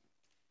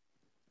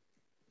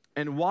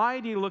 And why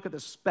do you look at the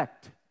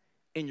speck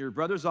in your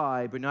brother's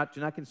eye, but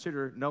do not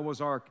consider Noah's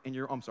ark in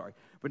your,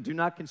 but do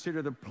not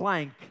consider the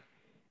plank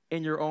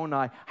in your own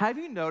eye? Have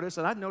you noticed,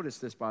 and I've noticed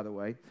this, by the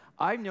way,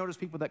 I've noticed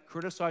people that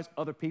criticize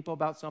other people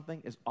about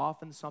something is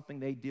often something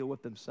they deal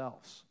with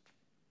themselves.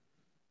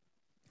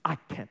 I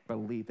can't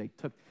believe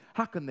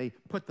how can they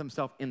put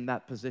themselves in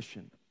that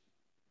position?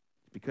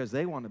 Because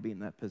they want to be in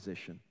that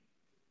position,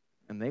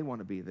 and they want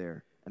to be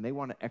there, and they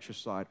want to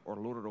exercise or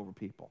lord it over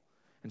people.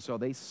 And so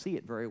they see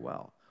it very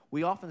well.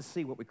 We often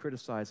see what we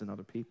criticize in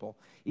other people,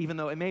 even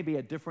though it may be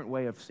a different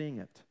way of seeing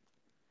it.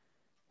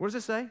 What does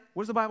it say?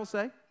 What does the Bible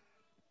say?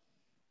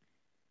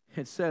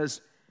 It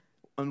says,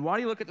 and why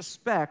do you look at the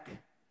speck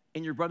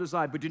in your brother's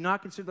eye, but do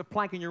not consider the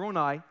plank in your own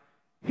eye?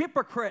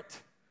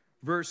 Hypocrite,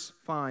 verse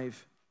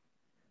 5.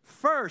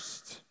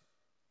 First,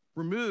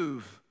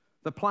 remove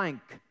the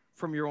plank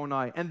from your own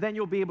eye, and then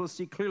you'll be able to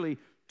see clearly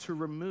to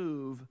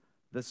remove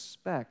the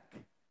speck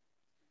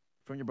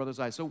from your brother's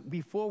eye. So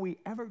before we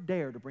ever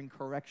dare to bring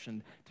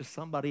correction to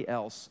somebody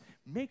else,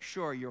 make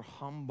sure you're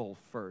humble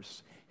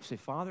first. You say,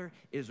 Father,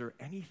 is there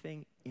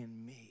anything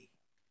in me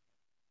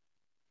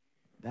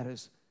that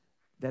is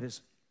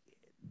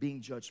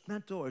being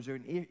judgmental, or is there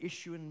an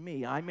issue in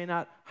me? I may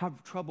not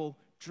have trouble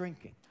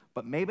drinking,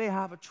 but maybe I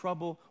have a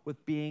trouble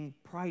with being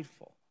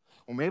prideful,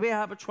 or maybe I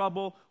have a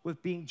trouble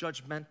with being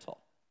judgmental.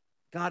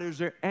 God, is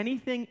there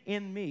anything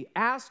in me?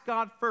 Ask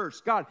God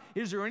first. God,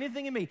 is there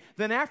anything in me?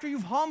 Then after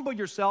you've humbled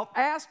yourself,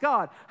 ask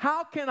God,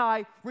 how can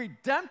I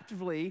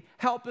redemptively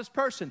help this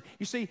person?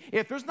 You see,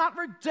 if there's not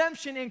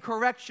redemption in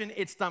correction,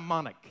 it's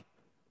demonic.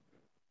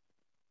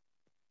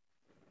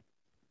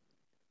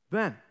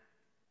 Then,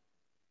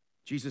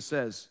 Jesus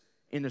says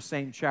in the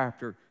same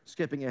chapter,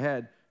 skipping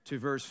ahead to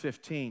verse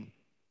 15,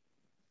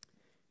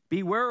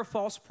 beware of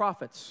false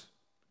prophets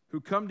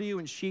who come to you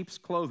in sheep's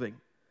clothing,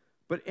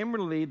 but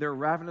inwardly they're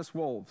ravenous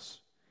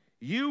wolves.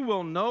 You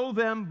will know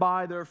them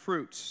by their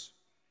fruits.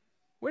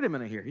 Wait a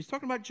minute here. He's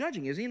talking about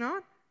judging, is he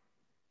not?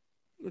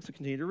 Let's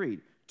continue to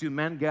read. Do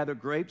men gather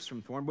grapes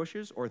from thorn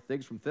bushes or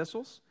figs from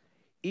thistles?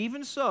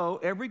 Even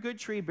so, every good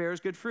tree bears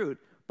good fruit,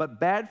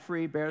 but bad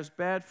tree bears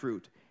bad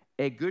fruit.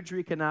 A good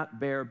tree cannot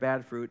bear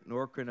bad fruit,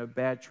 nor can a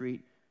bad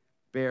tree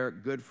bear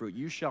good fruit.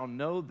 You shall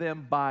know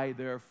them by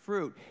their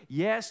fruit.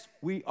 Yes,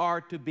 we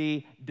are to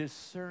be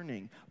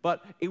discerning,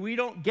 but we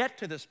don't get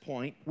to this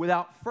point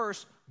without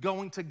first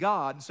going to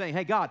God and saying,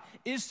 hey, God,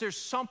 is there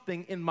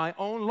something in my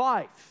own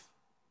life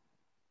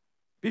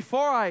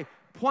Before I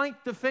point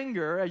the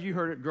finger, as you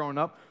heard it growing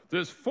up,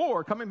 there's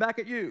 4 coming back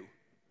at you.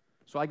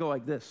 So I go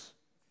like this.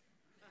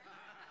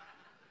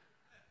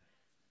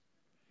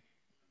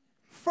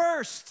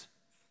 First,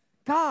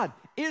 God,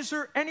 is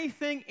there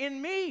anything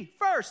in me?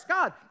 First,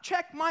 God,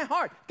 check my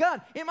heart.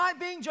 God, am I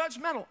being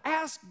judgmental?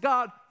 Ask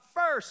God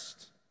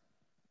first.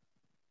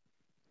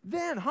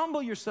 Then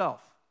humble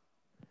yourself.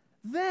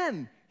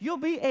 Then you'll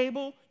be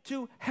able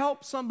to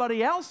help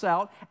somebody else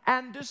out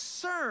and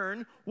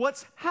discern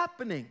what's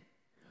happening.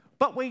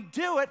 But we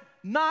do it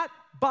not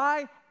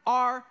by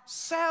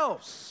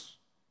ourselves.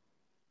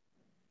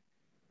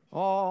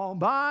 All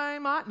by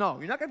my... No,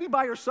 you're not going to be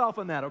by yourself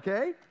in that,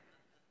 okay?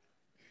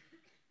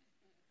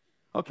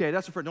 Okay,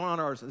 that's the first. Don't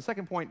honor ours. The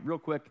second point, real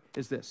quick,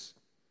 is this.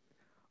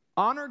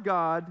 Honor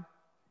God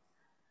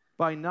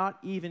by not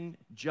even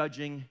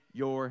judging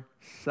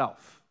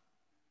yourself.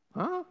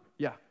 Huh?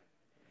 Yeah.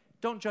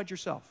 Don't judge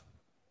yourself.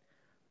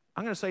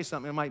 I'm going to say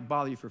something that might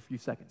bother you for a few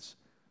seconds.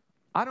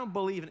 I don't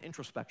believe in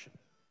introspection.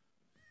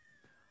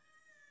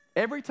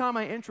 Every time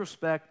I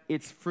introspect,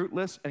 it's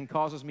fruitless and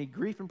causes me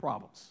grief and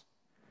problems.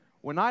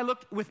 When I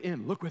look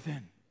within.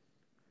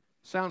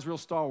 Sounds real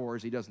Star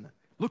Wars-y, doesn't it?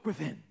 Look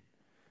within.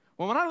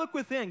 Well, when I look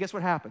within, guess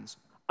what happens?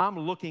 I'm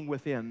looking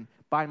within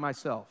by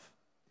myself.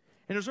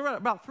 And there's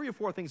about 3 or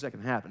 4 things that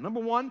can happen. Number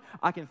 1,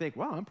 I can think,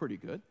 wow, I'm pretty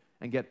good,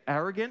 and get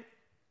arrogant.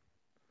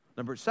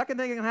 Second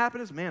thing that can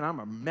happen is, man, I'm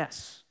a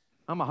mess.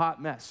 I'm a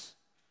hot mess.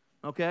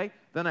 Okay?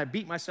 Then I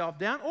beat myself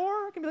down, or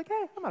I can be like,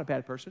 hey, I'm not a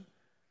bad person.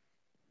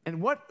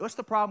 And what's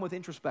the problem with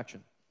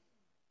introspection?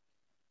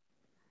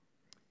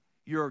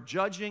 You're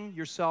judging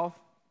yourself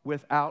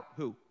without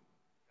who?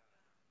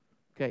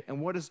 Okay,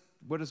 and what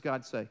does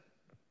God say?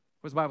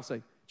 What does the Bible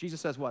say? Jesus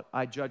says what?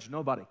 I judge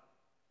nobody,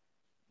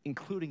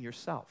 including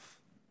yourself.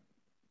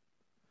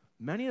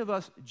 Many of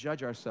us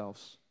judge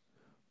ourselves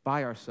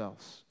by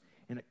ourselves,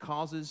 and it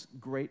causes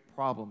great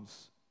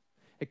problems.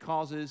 It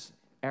causes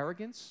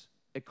arrogance.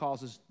 It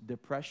causes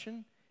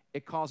depression.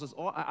 It causes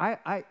all,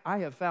 I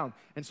have found.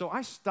 And so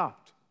I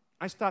stopped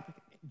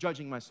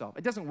judging myself.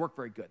 It doesn't work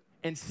very good.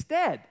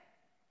 Instead,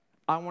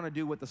 I want to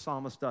do what the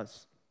psalmist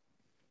does.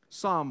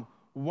 Psalm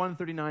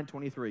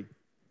 139:23.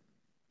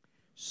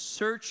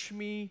 Search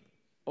me,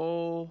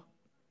 O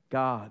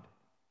God,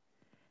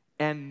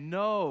 and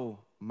know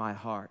my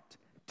heart.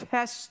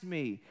 Test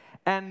me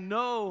and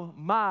know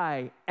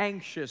my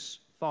anxious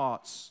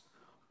thoughts.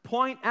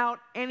 Point out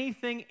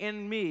anything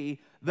in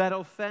me that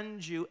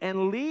offends you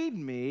and lead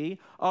me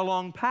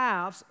along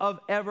paths of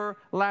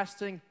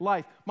everlasting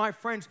life. My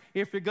friends,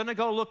 if you're going to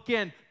go look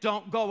in,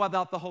 don't go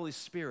without the Holy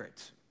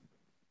Spirit,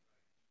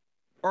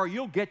 or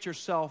you'll get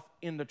yourself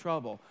into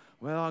trouble.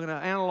 Well, I'm going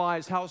to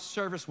analyze how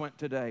service went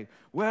today.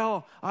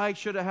 Well, I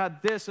should have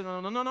had this. And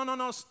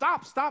no.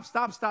 Stop.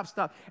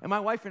 And my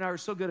wife and I are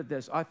so good at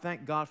this. I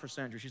thank God for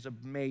Sandra. She's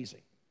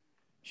amazing.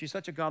 She's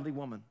such a godly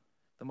woman,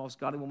 the most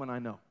godly woman I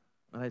know.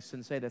 And I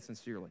say that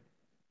sincerely.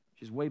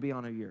 She's way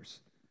beyond her years.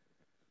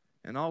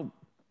 And I'll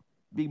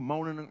be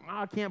moaning, and,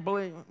 I can't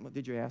believe. Well,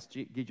 did you ask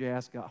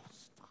God?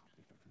 Stop.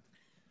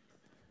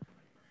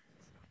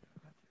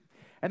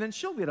 And then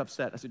she'll get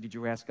upset. I said, did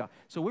you ask God?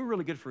 So we're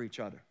really good for each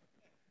other.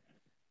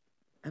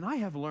 And I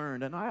have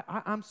learned, and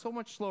I'm so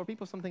much slower.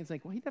 People sometimes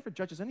think, well, he never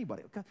judges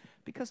anybody.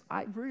 Because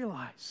I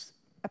realize,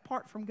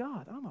 apart from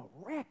God, I'm a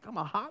wreck. I'm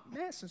a hot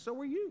mess, and so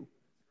are you.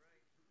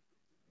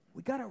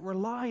 We got to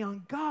rely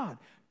on God.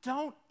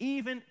 Don't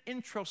even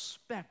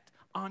introspect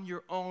on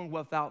your own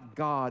without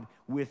God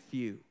with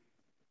you.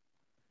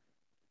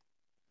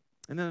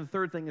 And then the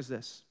third thing is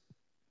this.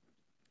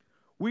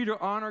 We to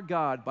honor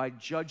God by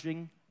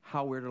judging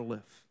how we're to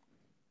live.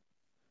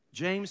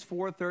 James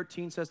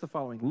 4:13 says the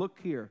following. Look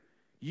here.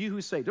 You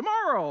who say,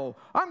 tomorrow,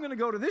 I'm going to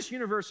go to this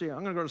university. I'm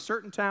going to go to a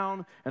certain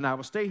town, and I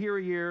will stay here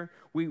a year.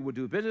 We will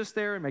do business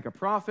there and make a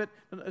profit.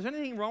 Is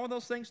anything wrong with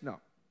those things? No.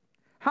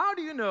 How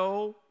do you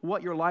know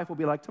what your life will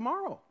be like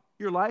tomorrow?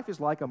 Your life is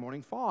like a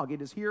morning fog. It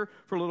is here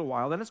for a little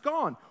while, then it's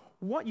gone.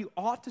 What you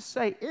ought to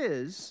say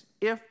is,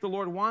 if the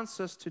Lord wants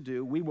us to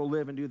do, we will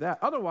live and do that.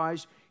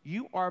 Otherwise,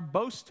 you are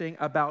boasting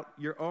about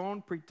your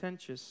own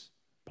pretentious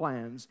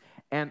plans,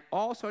 and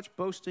all such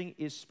boasting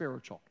is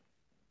spiritual.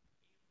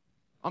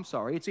 I'm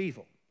sorry, it's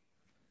evil.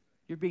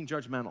 You're being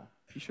judgmental.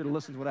 You should have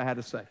listened to what I had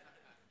to say.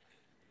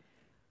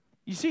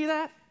 You see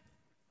that?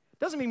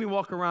 Doesn't mean we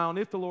walk around,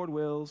 if the Lord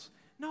wills.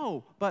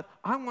 No, but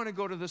I want to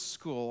go to this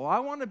school. I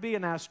want to be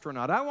an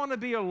astronaut. I want to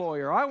be a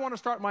lawyer. I want to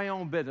start my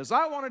own business.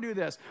 I want to do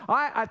this.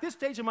 At this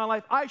stage of my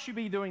life, I should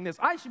be doing this.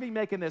 I should be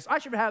making this. I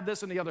should have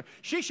this and the other.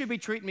 She should be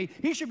treating me.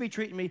 He should be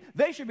treating me.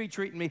 They should be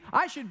treating me.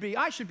 I'm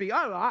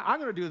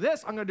going to do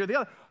this. I'm going to do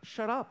the other.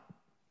 Shut up.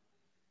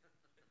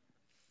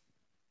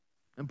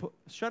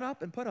 Shut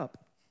up and put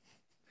up.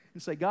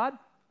 And say, God,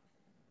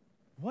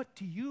 what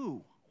do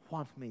you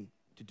want me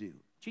to do?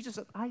 Jesus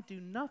said, I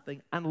do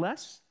nothing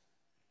unless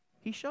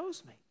He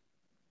shows me.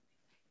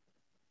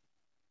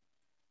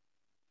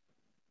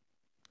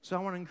 So I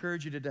want to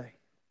encourage you today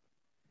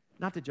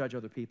not to judge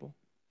other people.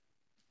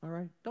 All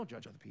right? Don't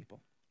judge other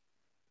people.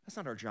 That's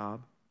not our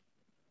job.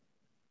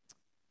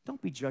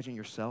 Don't be judging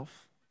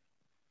yourself.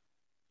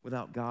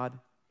 without God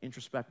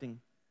introspecting.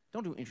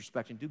 Don't do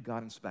introspection, do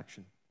God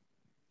inspection.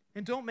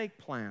 And don't make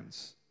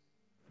plans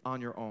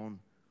on your own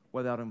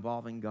without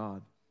involving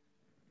God.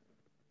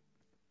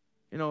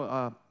 You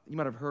know, you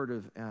might have heard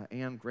of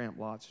Anne Grant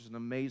Lotz. She's an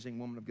amazing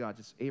woman of God.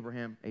 It's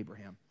Abraham.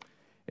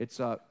 It's,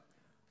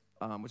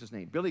 what's his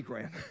name? Billy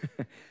Graham.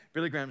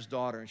 Billy Graham's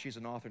daughter, and she's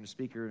an author and a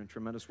speaker and a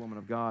tremendous woman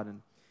of God.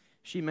 And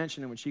she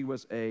mentioned that when she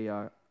was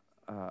a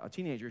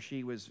teenager,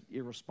 she was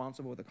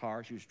irresponsible with a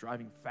car. She was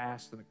driving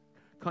fast on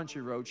a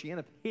country road. She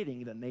ended up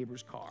hitting the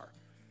neighbor's car.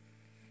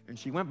 And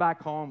she went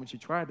back home, and she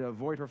tried to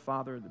avoid her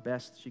father the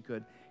best she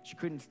could. She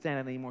couldn't stand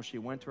it anymore. She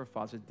went to her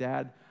father and said,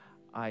 Dad,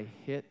 I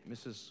hit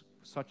Mrs.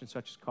 such and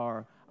such's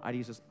car.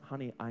 He says,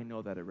 honey, I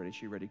know that already.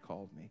 She already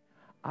called me.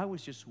 I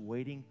was just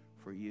waiting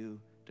for you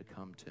to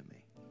come to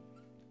me.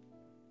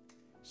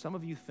 Some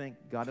of you think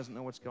God doesn't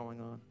know what's going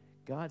on.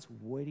 God's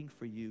waiting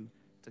for you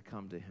to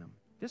come to him.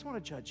 He doesn't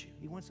want to judge you.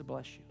 He wants to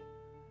bless you.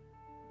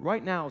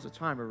 Right now is a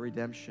time of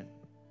redemption.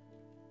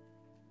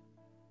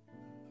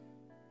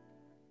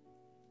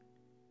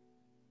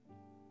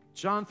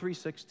 John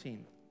 3:16.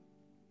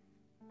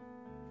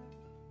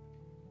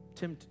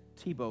 Tim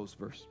Tebow's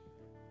verse.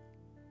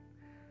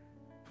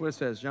 That's what it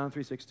says, John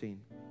 3:16.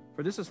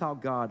 For this is how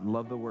God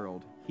loved the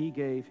world. He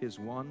gave his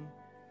one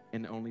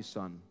and only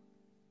Son,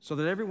 so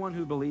that everyone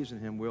who believes in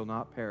him will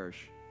not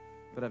perish,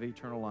 but have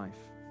eternal life.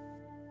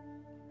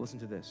 Listen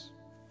to this.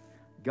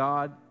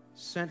 God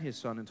sent his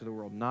Son into the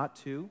world not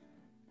to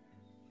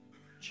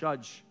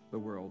judge the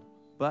world,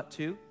 but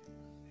to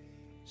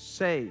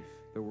save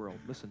the world.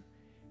 Listen,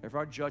 if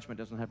our judgment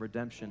doesn't have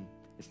redemption,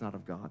 it's not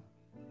of God.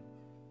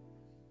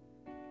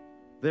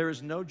 There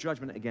is no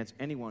judgment against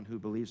anyone who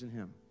believes in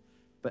him,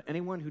 but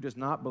anyone who does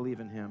not believe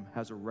in him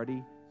has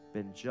already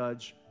been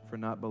judged for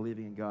not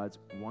believing in God's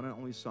one and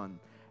only Son.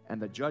 And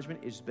the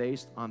judgment is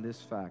based on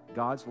this fact.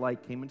 God's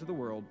light came into the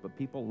world, but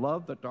people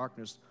loved the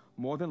darkness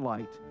more than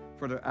light,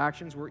 for their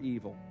actions were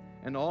evil.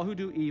 And all who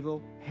do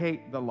evil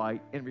hate the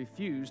light and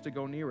refuse to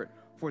go near it,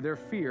 for their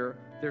fear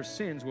their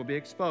sins will be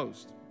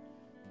exposed.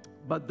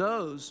 But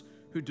those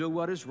who do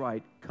what is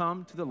right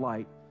come to the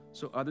light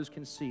so others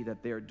can see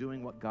that they are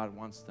doing what God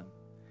wants them.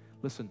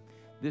 Listen,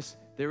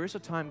 there is a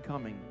time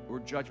coming where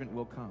judgment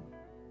will come.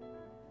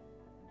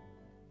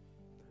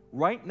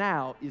 Right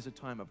now is a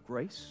time of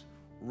grace.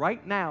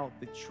 Right now,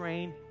 the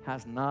train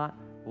has not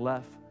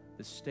left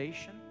the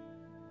station.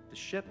 The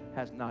ship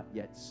has not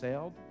yet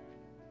sailed,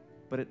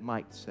 but it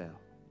might sail.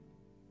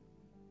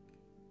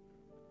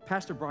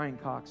 Pastor Brian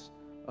Cox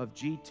of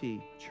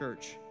GT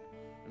Church,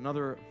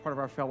 another part of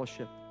our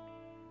fellowship,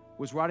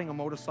 was riding a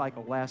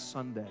motorcycle last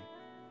Sunday.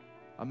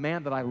 A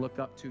man that I look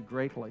up to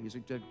greatly. He's a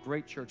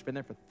great church, been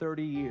there for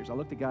 30 years. I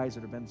look to guys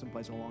that have been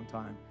someplace a long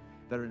time,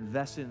 that are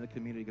invested in the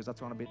community, because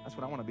that's what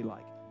I want to be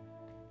like.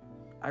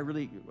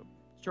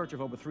 Church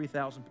of over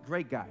 3,000,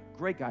 great guy,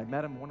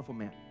 met him, wonderful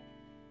man.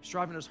 He's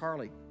driving his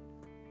Harley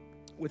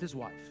with his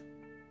wife.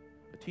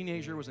 The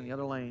teenager was in the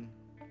other lane.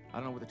 I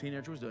don't know what the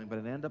teenager was doing, but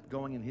it ended up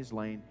going in his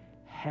lane,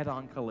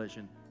 head-on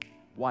collision.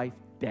 Wife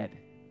dead.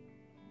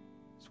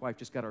 His wife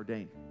just got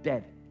ordained,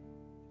 dead.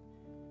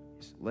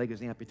 His leg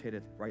is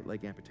amputated, right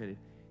leg amputated.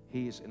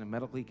 He's in a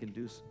medically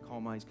conducive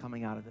coma. He's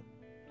coming out of it.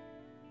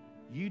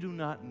 You do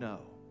not know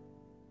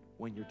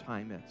when your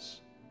time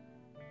is.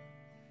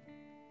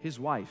 His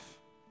wife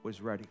was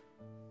ready.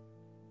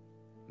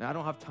 Now, I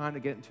don't have time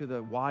to get into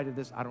the why to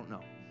this. I don't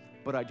know.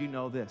 But I do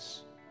know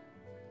this.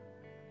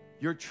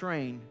 Your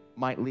train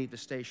might leave the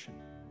station.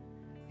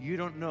 You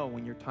don't know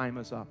when your time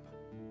is up.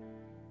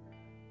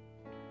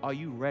 Are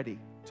you ready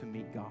to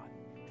meet God?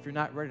 If you're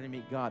not ready to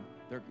meet God,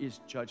 there is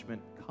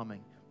judgment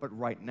coming. But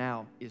right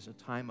now is a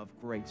time of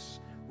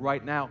grace.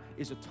 Right now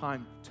is a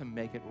time to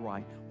make it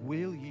right.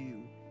 Will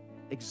you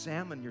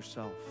examine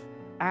yourself?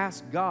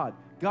 Ask God,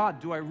 God,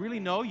 do I really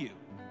know you?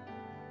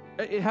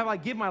 Have I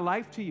given my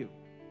life to you?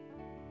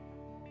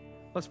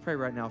 Let's pray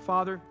right now.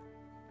 Father,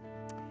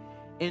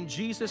 in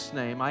Jesus'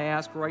 name, I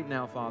ask right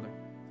now, Father,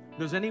 if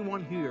there's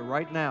anyone here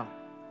right now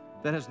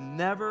that has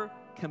never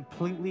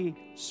completely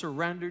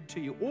surrendered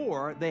to you,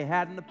 or they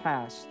had in the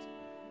past,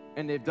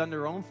 and they've done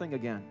their own thing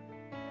again,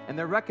 and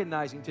they're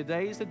recognizing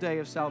today is the day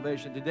of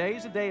salvation. Today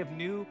is the day of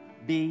new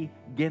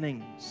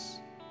beginnings.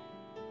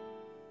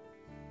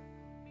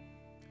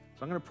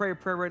 So I'm going to pray a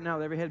prayer right now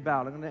with every head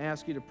bowed. I'm going to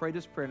ask you to pray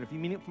this prayer, and if you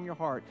mean it from your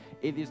heart,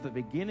 it is the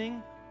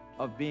beginning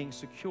of being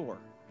secure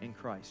in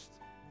Christ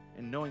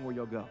and knowing where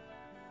you'll go.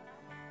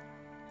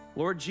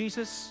 Lord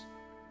Jesus,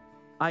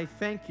 I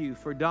thank you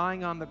for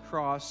dying on the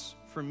cross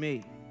for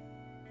me.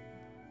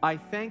 I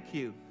thank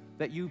you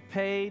that you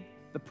paid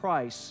the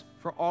price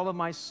for all of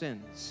my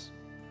sins.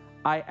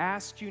 I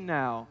ask you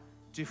now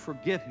to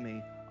forgive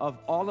me of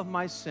all of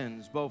my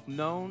sins, both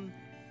known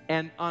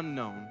and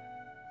unknown.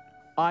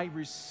 I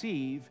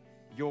receive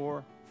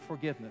your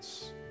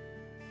forgiveness.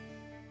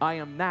 I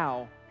am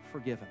now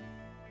forgiven.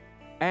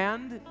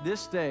 And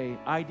this day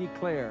I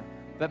declare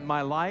that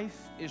my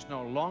life is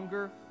no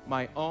longer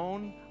my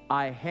own.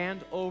 I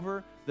hand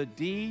over the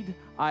deed.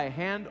 I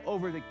hand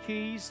over the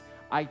keys.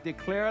 I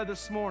declare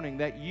this morning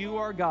that you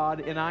are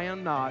God and I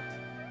am not.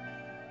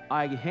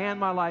 I hand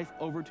my life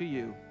over to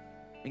you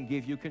and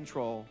give you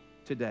control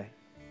today.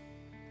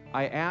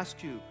 I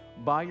ask you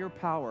by your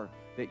power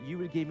that you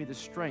would give me the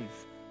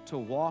strength to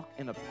walk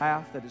in a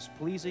path that is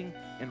pleasing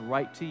and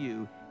right to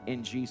you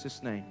in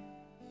Jesus' name.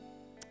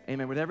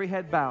 Amen. With every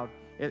head bowed,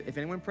 if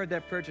anyone prayed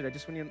that prayer today,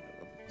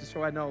 just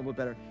so I know a little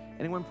better,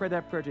 anyone prayed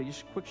that prayer today,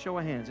 just a quick show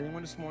of hands.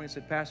 Anyone this morning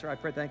said, Pastor, I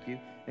pray, thank you.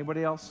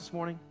 Anybody else this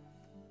morning?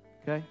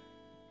 Okay.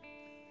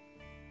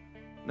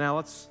 Now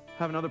let's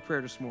have another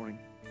prayer this morning.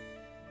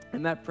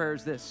 And that prayer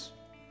is this.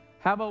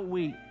 How about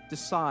we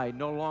decide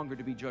no longer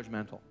to be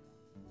judgmental?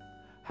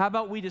 How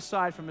about we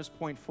decide from this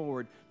point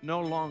forward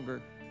no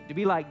longer to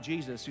be like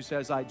Jesus, who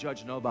says, I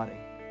judge nobody.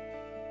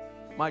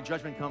 My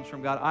judgment comes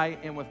from God. I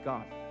am with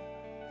God.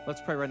 Let's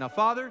pray right now.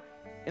 Father,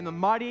 in the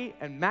mighty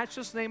and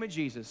matchless name of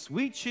Jesus,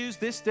 we choose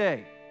this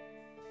day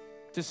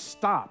to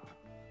stop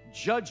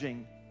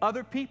judging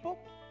other people,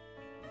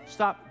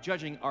 stop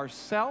judging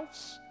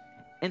ourselves,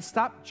 and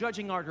stop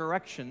judging our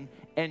direction,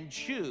 and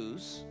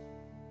choose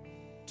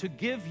to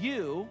give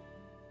you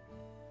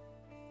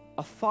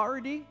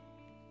authority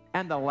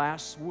and the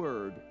last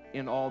word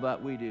in all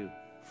that we do.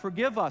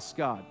 Forgive us,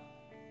 God,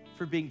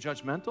 for being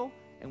judgmental,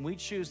 and we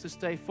choose to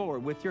stay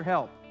forward with your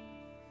help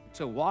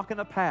to walk in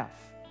a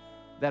path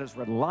that is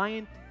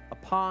reliant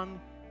upon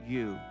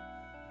you.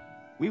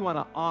 We want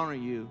to honor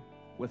you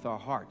with our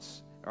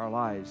hearts, our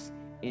lives.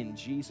 In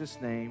Jesus'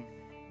 name,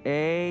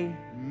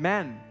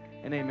 amen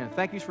and amen.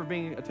 Thank you for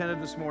being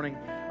attentive this morning.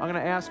 I'm going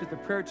to ask that the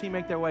prayer team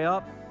make their way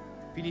up.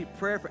 If you need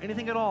prayer for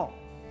anything at all.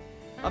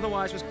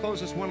 Otherwise, let's close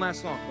this one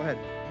last song. Go ahead.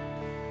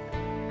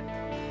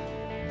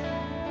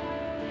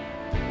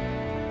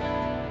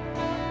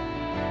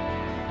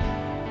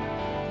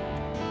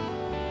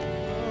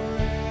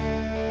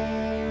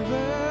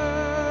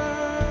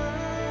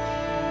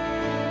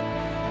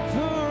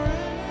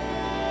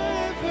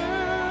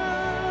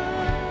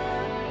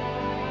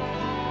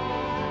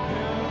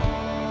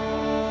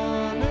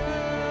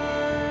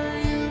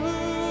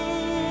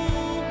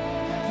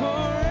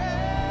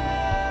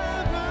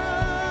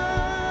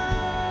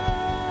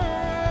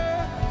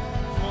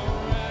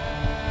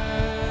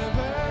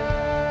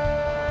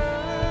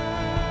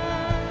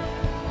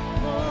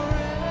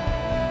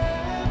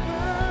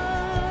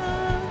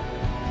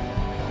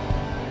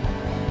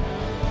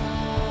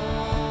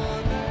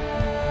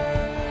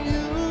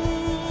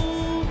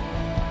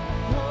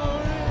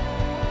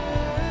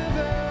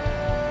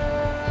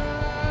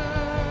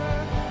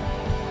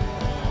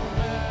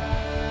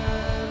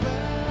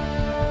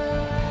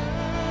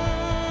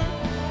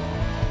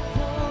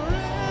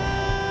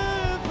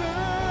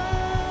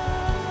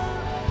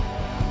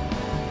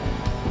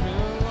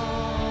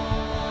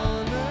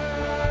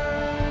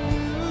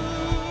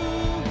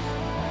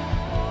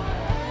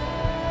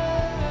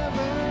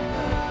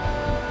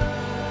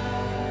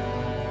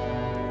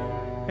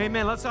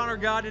 Amen. Let's honor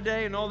God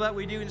today and all that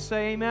we do and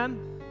say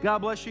amen. God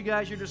bless you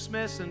guys. You're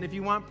dismissed. And if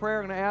you want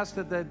prayer, I'm going to ask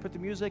that they put the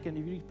music. And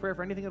if you need prayer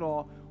for anything at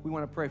all, we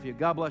want to pray for you.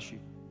 God bless you.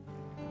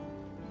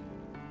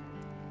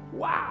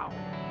 Wow.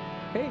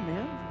 Hey,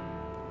 man.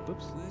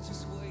 Oops. We're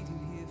just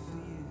waiting